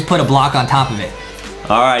 No, I just put a block on top of it.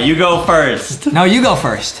 All right, you go first. No, you go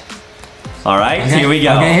first. All right, okay. Here we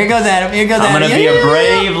go. Okay, here goes Adam. Here goes I'm Adam. gonna be a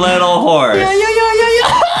brave little horse. Yeah.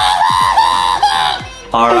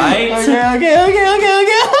 All right. Okay.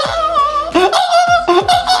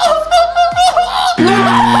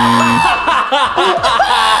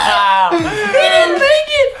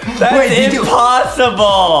 That's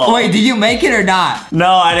impossible. Wait, did you make it or not?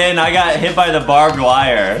 No, I didn't. I got hit by the barbed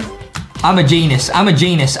wire. I'm a genius.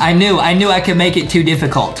 I knew I could make it too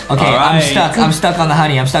difficult. Okay, right. I'm stuck on the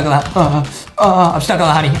honey. I'm stuck on the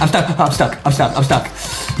honey. I'm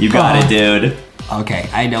stuck. You got it, dude. Okay,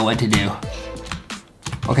 I know what to do.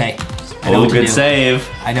 Okay. Oh, good save.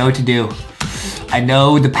 I know what to do. I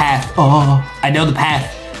know the path. Oh, I know the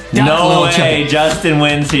path. No way Justin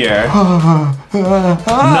wins here. No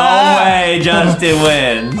way Justin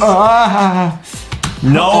wins.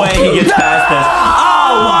 No way he gets past this.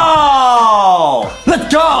 Oh! Let's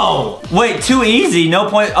go! Wait, too easy. No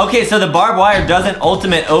point. Okay, so the barbed wire doesn't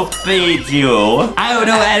ultimate feed you. I don't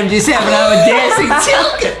know what Adam just said, but I'm a dancing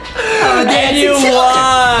chicken. And you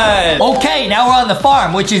won! Okay, now we're on the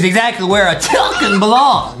farm, which is exactly where a chicken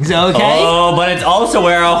belongs, okay? Oh, but it's also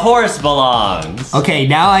where a horse belongs. Okay,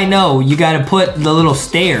 now I know you gotta put the little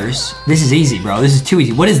stairs. This is easy, bro. This is too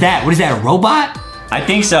easy. What is that? What is that, a robot? I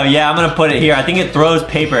think so, yeah. I'm gonna put it here. I think it throws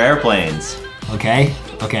paper airplanes. Okay,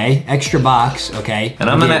 extra box, okay. And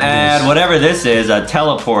I'm gonna add whatever this is, a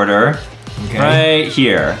teleporter, right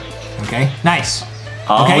here. Okay, nice.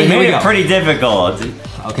 Oh, okay, we made it pretty difficult.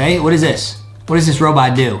 Okay, what is this? What does this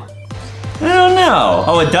robot do? I don't know.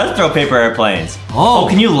 Oh, it does throw paper airplanes. Oh,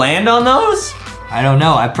 can you land on those? I don't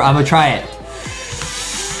know. I'm gonna try it.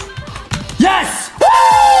 Yes!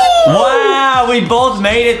 Wow, we both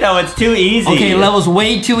made it though. It's too easy. Okay, level's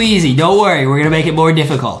way too easy. Don't worry, we're gonna make it more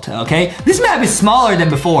difficult, okay? This map is smaller than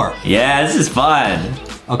before. Yeah, this is fun.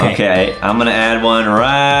 Okay, I'm gonna add one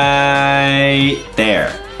right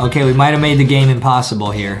there. Okay, we might have made the game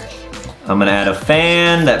impossible here. I'm gonna add a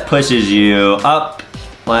fan that pushes you up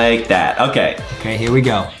like that. Okay, here we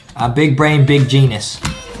go. Big brain, big genius.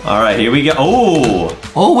 All right, here we go.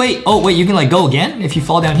 Oh, wait, you can like go again if you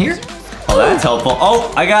fall down here? Oh, that's helpful.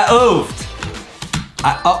 Oh, I got oofed.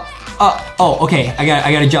 Okay, I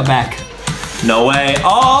gotta jump back. No way.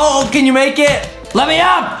 Oh, can you make it? Let me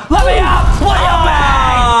up! Let me up!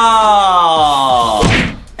 Oh!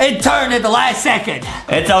 It turned at the last second.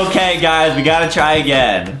 It's okay, guys. We gotta try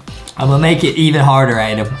again. I'm gonna make it even harder,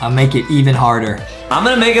 Adam. I'll make it even harder. I'm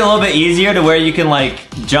gonna make it a little bit easier to where you can like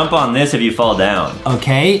jump on this if you fall down.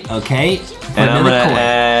 Okay. And I'm gonna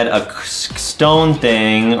add a stone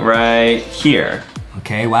thing right here.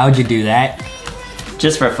 Okay, why would you do that?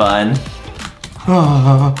 Just for fun.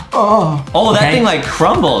 Oh, that thing like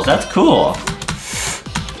crumbles. That's cool.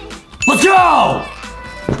 Let's go!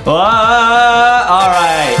 All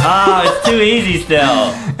right. Oh, it's too easy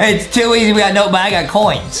still. It's too easy. But I got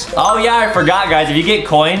coins. Oh yeah, I forgot, guys. If you get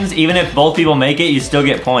coins, even if both people make it, you still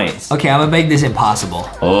get points. Okay, I'm gonna make this impossible.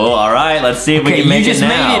 Oh, all right. Let's see if we can make it now. You just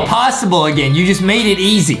made it possible again. You just made it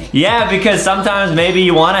easy. Yeah, because sometimes maybe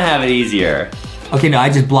you want to have it easier. Okay, no, I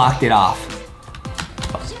just blocked it off.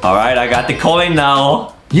 All right, I got the coin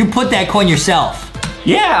now. You put that coin yourself.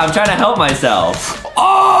 Yeah, I'm trying to help myself.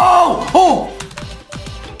 Oh!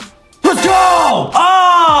 Let's go!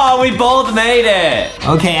 Oh, we both made it.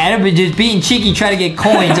 Okay, Adam, just being cheeky, trying to get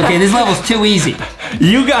coins. Okay, this level's too easy.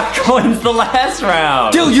 You got coins the last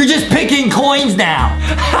round. Dude, you're just picking coins now.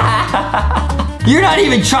 You're not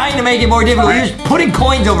even trying to make it more difficult. You're just putting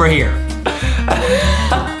coins over here.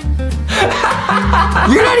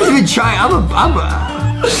 You're not even trying.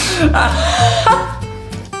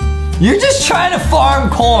 You're just trying to farm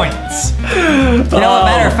coins. You know what?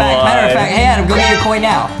 Matter of fact, hey Adam, go get your coin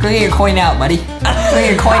now. Go get your coin out, buddy. Go get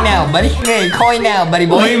your coin now, buddy. Go get your coin now, buddy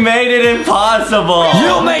boy. We made it impossible.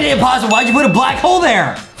 You made it impossible. Why'd you put a black hole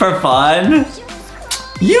there? For fun.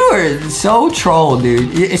 You are so troll,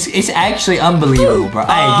 dude. It's actually unbelievable, bro.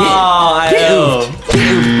 Hey, get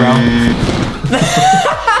oofed, bro.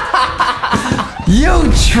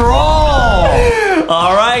 You troll!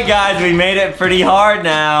 All right, guys, we made it pretty hard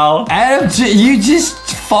now. Adam, you just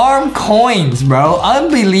farm coins, bro.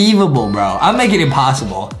 Unbelievable, bro. I'm making it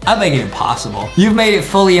impossible. I'm making it impossible. You've made it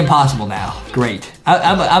fully impossible now. Great.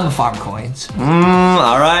 I'm a farm coins.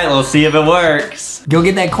 All right, we'll see if it works. Go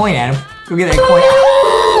get that coin, Adam. Go get that coin.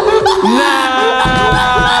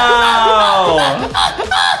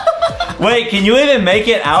 No! Wait, can you even make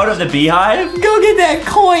it out of the beehive? Go get that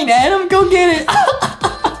coin, Adam. Go get it.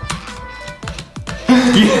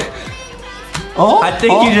 I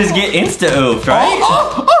think you just get insta-oofed, right?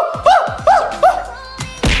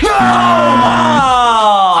 No!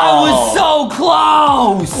 I was so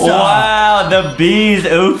close! Wow, the bees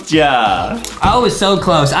oofed ya. I was so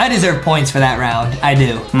close. I deserve points for that round. I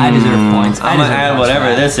do. I deserve points. I'm gonna add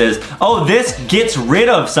whatever this is. Oh, this gets rid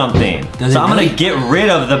of something. So I'm gonna get rid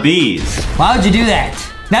of the bees. Why would you do that?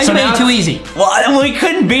 Now you made it too easy. Well, we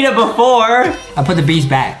couldn't beat it before. I put the bees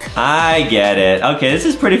back. I get it. Okay, this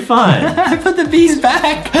is pretty fun. I put the bees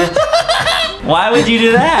back. Why would you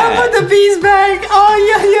do that? I put the bees back. Oh,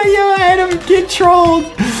 yeah, Adam, get trolled.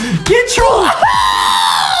 Get trolled.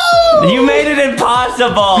 You made it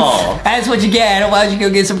impossible. That's what you get, Adam. Why don't you go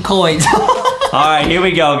get some coins? All right, here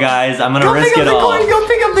we go, guys. I'm gonna risk it all. Go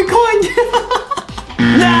pick up the coin.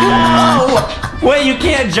 No! Wait, you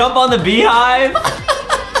can't jump on the beehive?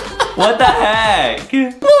 What the heck?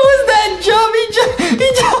 What was that jump? He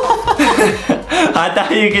jumped. I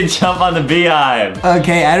thought you could jump on the beehive.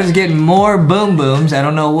 Okay, Adam's getting more boom booms. I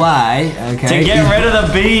don't know why. Okay. To get rid of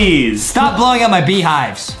the bees. Stop blowing up my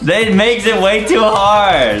beehives. It makes it way too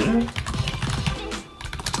hard.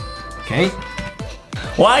 Okay.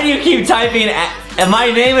 Why do you keep typing? My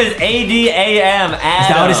name is ADAM. It's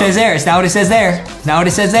not what it says there. It's not what it says there. It's not what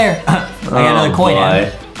it says there. I got another coin, Adam.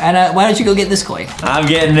 And why don't you go get this coin? I'm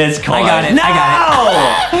getting this coin. I got it. No! I got it.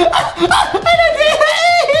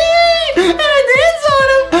 And I danced on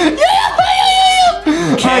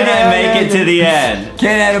him. Can I make it to the end?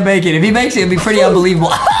 Can Adam make it? If he makes it, it'll be pretty unbelievable.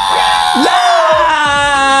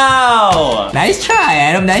 No! Nice try,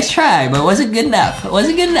 Adam. Nice try, but it wasn't good enough. It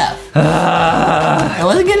wasn't good enough. It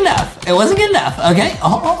wasn't good enough. It wasn't good enough. Okay.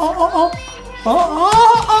 Oh,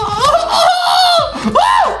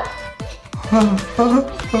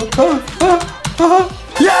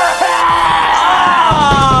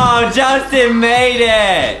 Justin made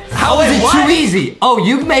it. How was it too easy? Oh,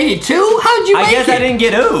 you made it too? How'd you make it? I guess I didn't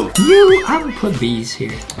get ooh. I'm gonna put bees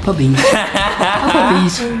here. Put bees.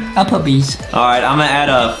 I'll put bees. All right, I'm gonna add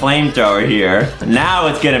a flamethrower here. Now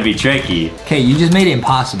it's gonna be tricky. Okay, you just made it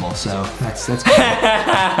impossible, so that's good.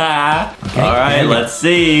 Okay, all right, let's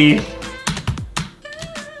see.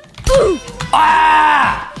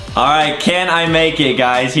 Ah! All right, can I make it,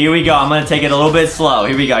 guys? Here we go. I'm gonna take it a little bit slow.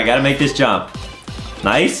 Here we go. I gotta make this jump.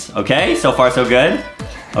 Nice. Okay, so far so good.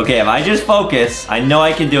 Okay, if I just focus, I know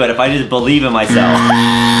I can do it if I just believe in myself.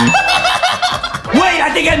 Wait, I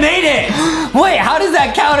think I made it! Wait, how does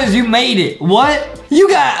that count as you made it? What? You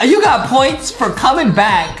got points for coming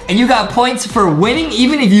back, and you got points for winning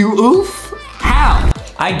even if you oof? How?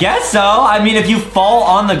 I guess so. I mean, if you fall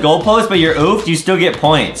on the goalpost but you're oofed, you still get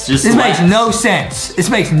points. Just this makes no sense. This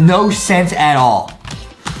makes no sense at all.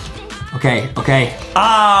 Okay.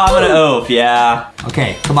 Ah, I'm gonna oof, yeah.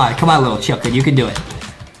 Okay, come on, little chicken. You can do it.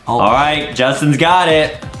 Oh. All right, Justin's got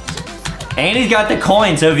it. And he's got the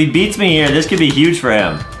coin, so if he beats me here, this could be huge for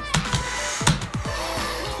him.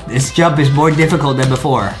 This jump is more difficult than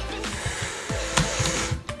before.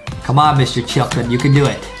 Come on, Mr. Chicken, you can do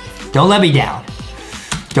it. Don't let me down.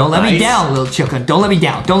 Don't let me down, little chicken. Don't let me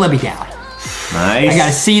down. Don't let me down. Nice. I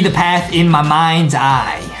gotta see the path in my mind's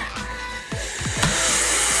eye.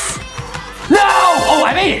 No! Oh,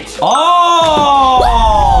 I made it! Oh!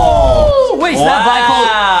 Wait, so that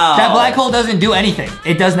black hole doesn't do anything.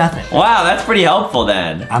 It does nothing. Wow, that's pretty helpful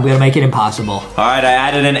then. I'm gonna make it impossible. All right, I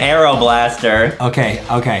added an arrow blaster. Okay.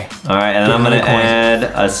 All right, and then I'm gonna add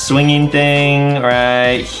a swinging thing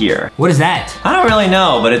right here. What is that? I don't really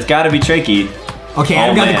know, but it's gotta be tricky. Okay,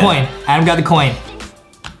 Adam got the coin. Adam got the coin.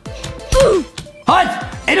 What?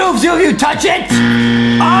 It moves if you touch it!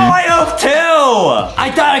 Oh, I oofed too!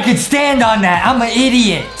 I thought I could stand on that. I'm an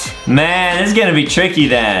idiot. Man, this is gonna be tricky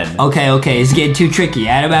then. Okay, it's getting too tricky.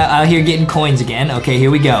 Adam out here getting coins again. Okay,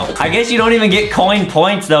 here we go. I guess you don't even get coin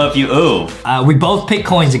points though if you oof. We both pick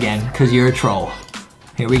coins again, because you're a troll.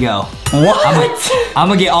 Here we go. What? I'm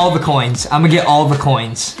gonna get all the coins. I'm gonna get all the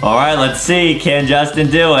coins. All right, let's see. Can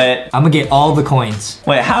Justin do it? I'm gonna get all the coins.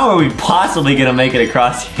 Wait, how are we possibly gonna make it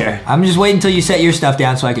across here? I'm just waiting until you set your stuff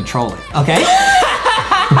down so I can troll it, okay?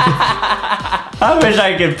 I wish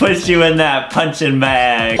I could push you in that punching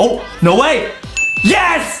bag. Oh, no way.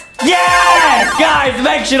 Yes! Yes! Guys,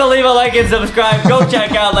 make sure to leave a like and subscribe. Go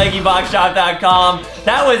check out LankyBoxShop.com.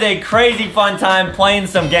 That was a crazy fun time playing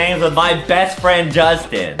some games with my best friend,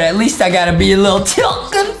 Justin. At least I gotta be a little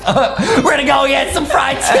tilted. We're gonna go get some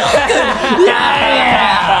fried tilted.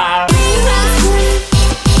 Yeah!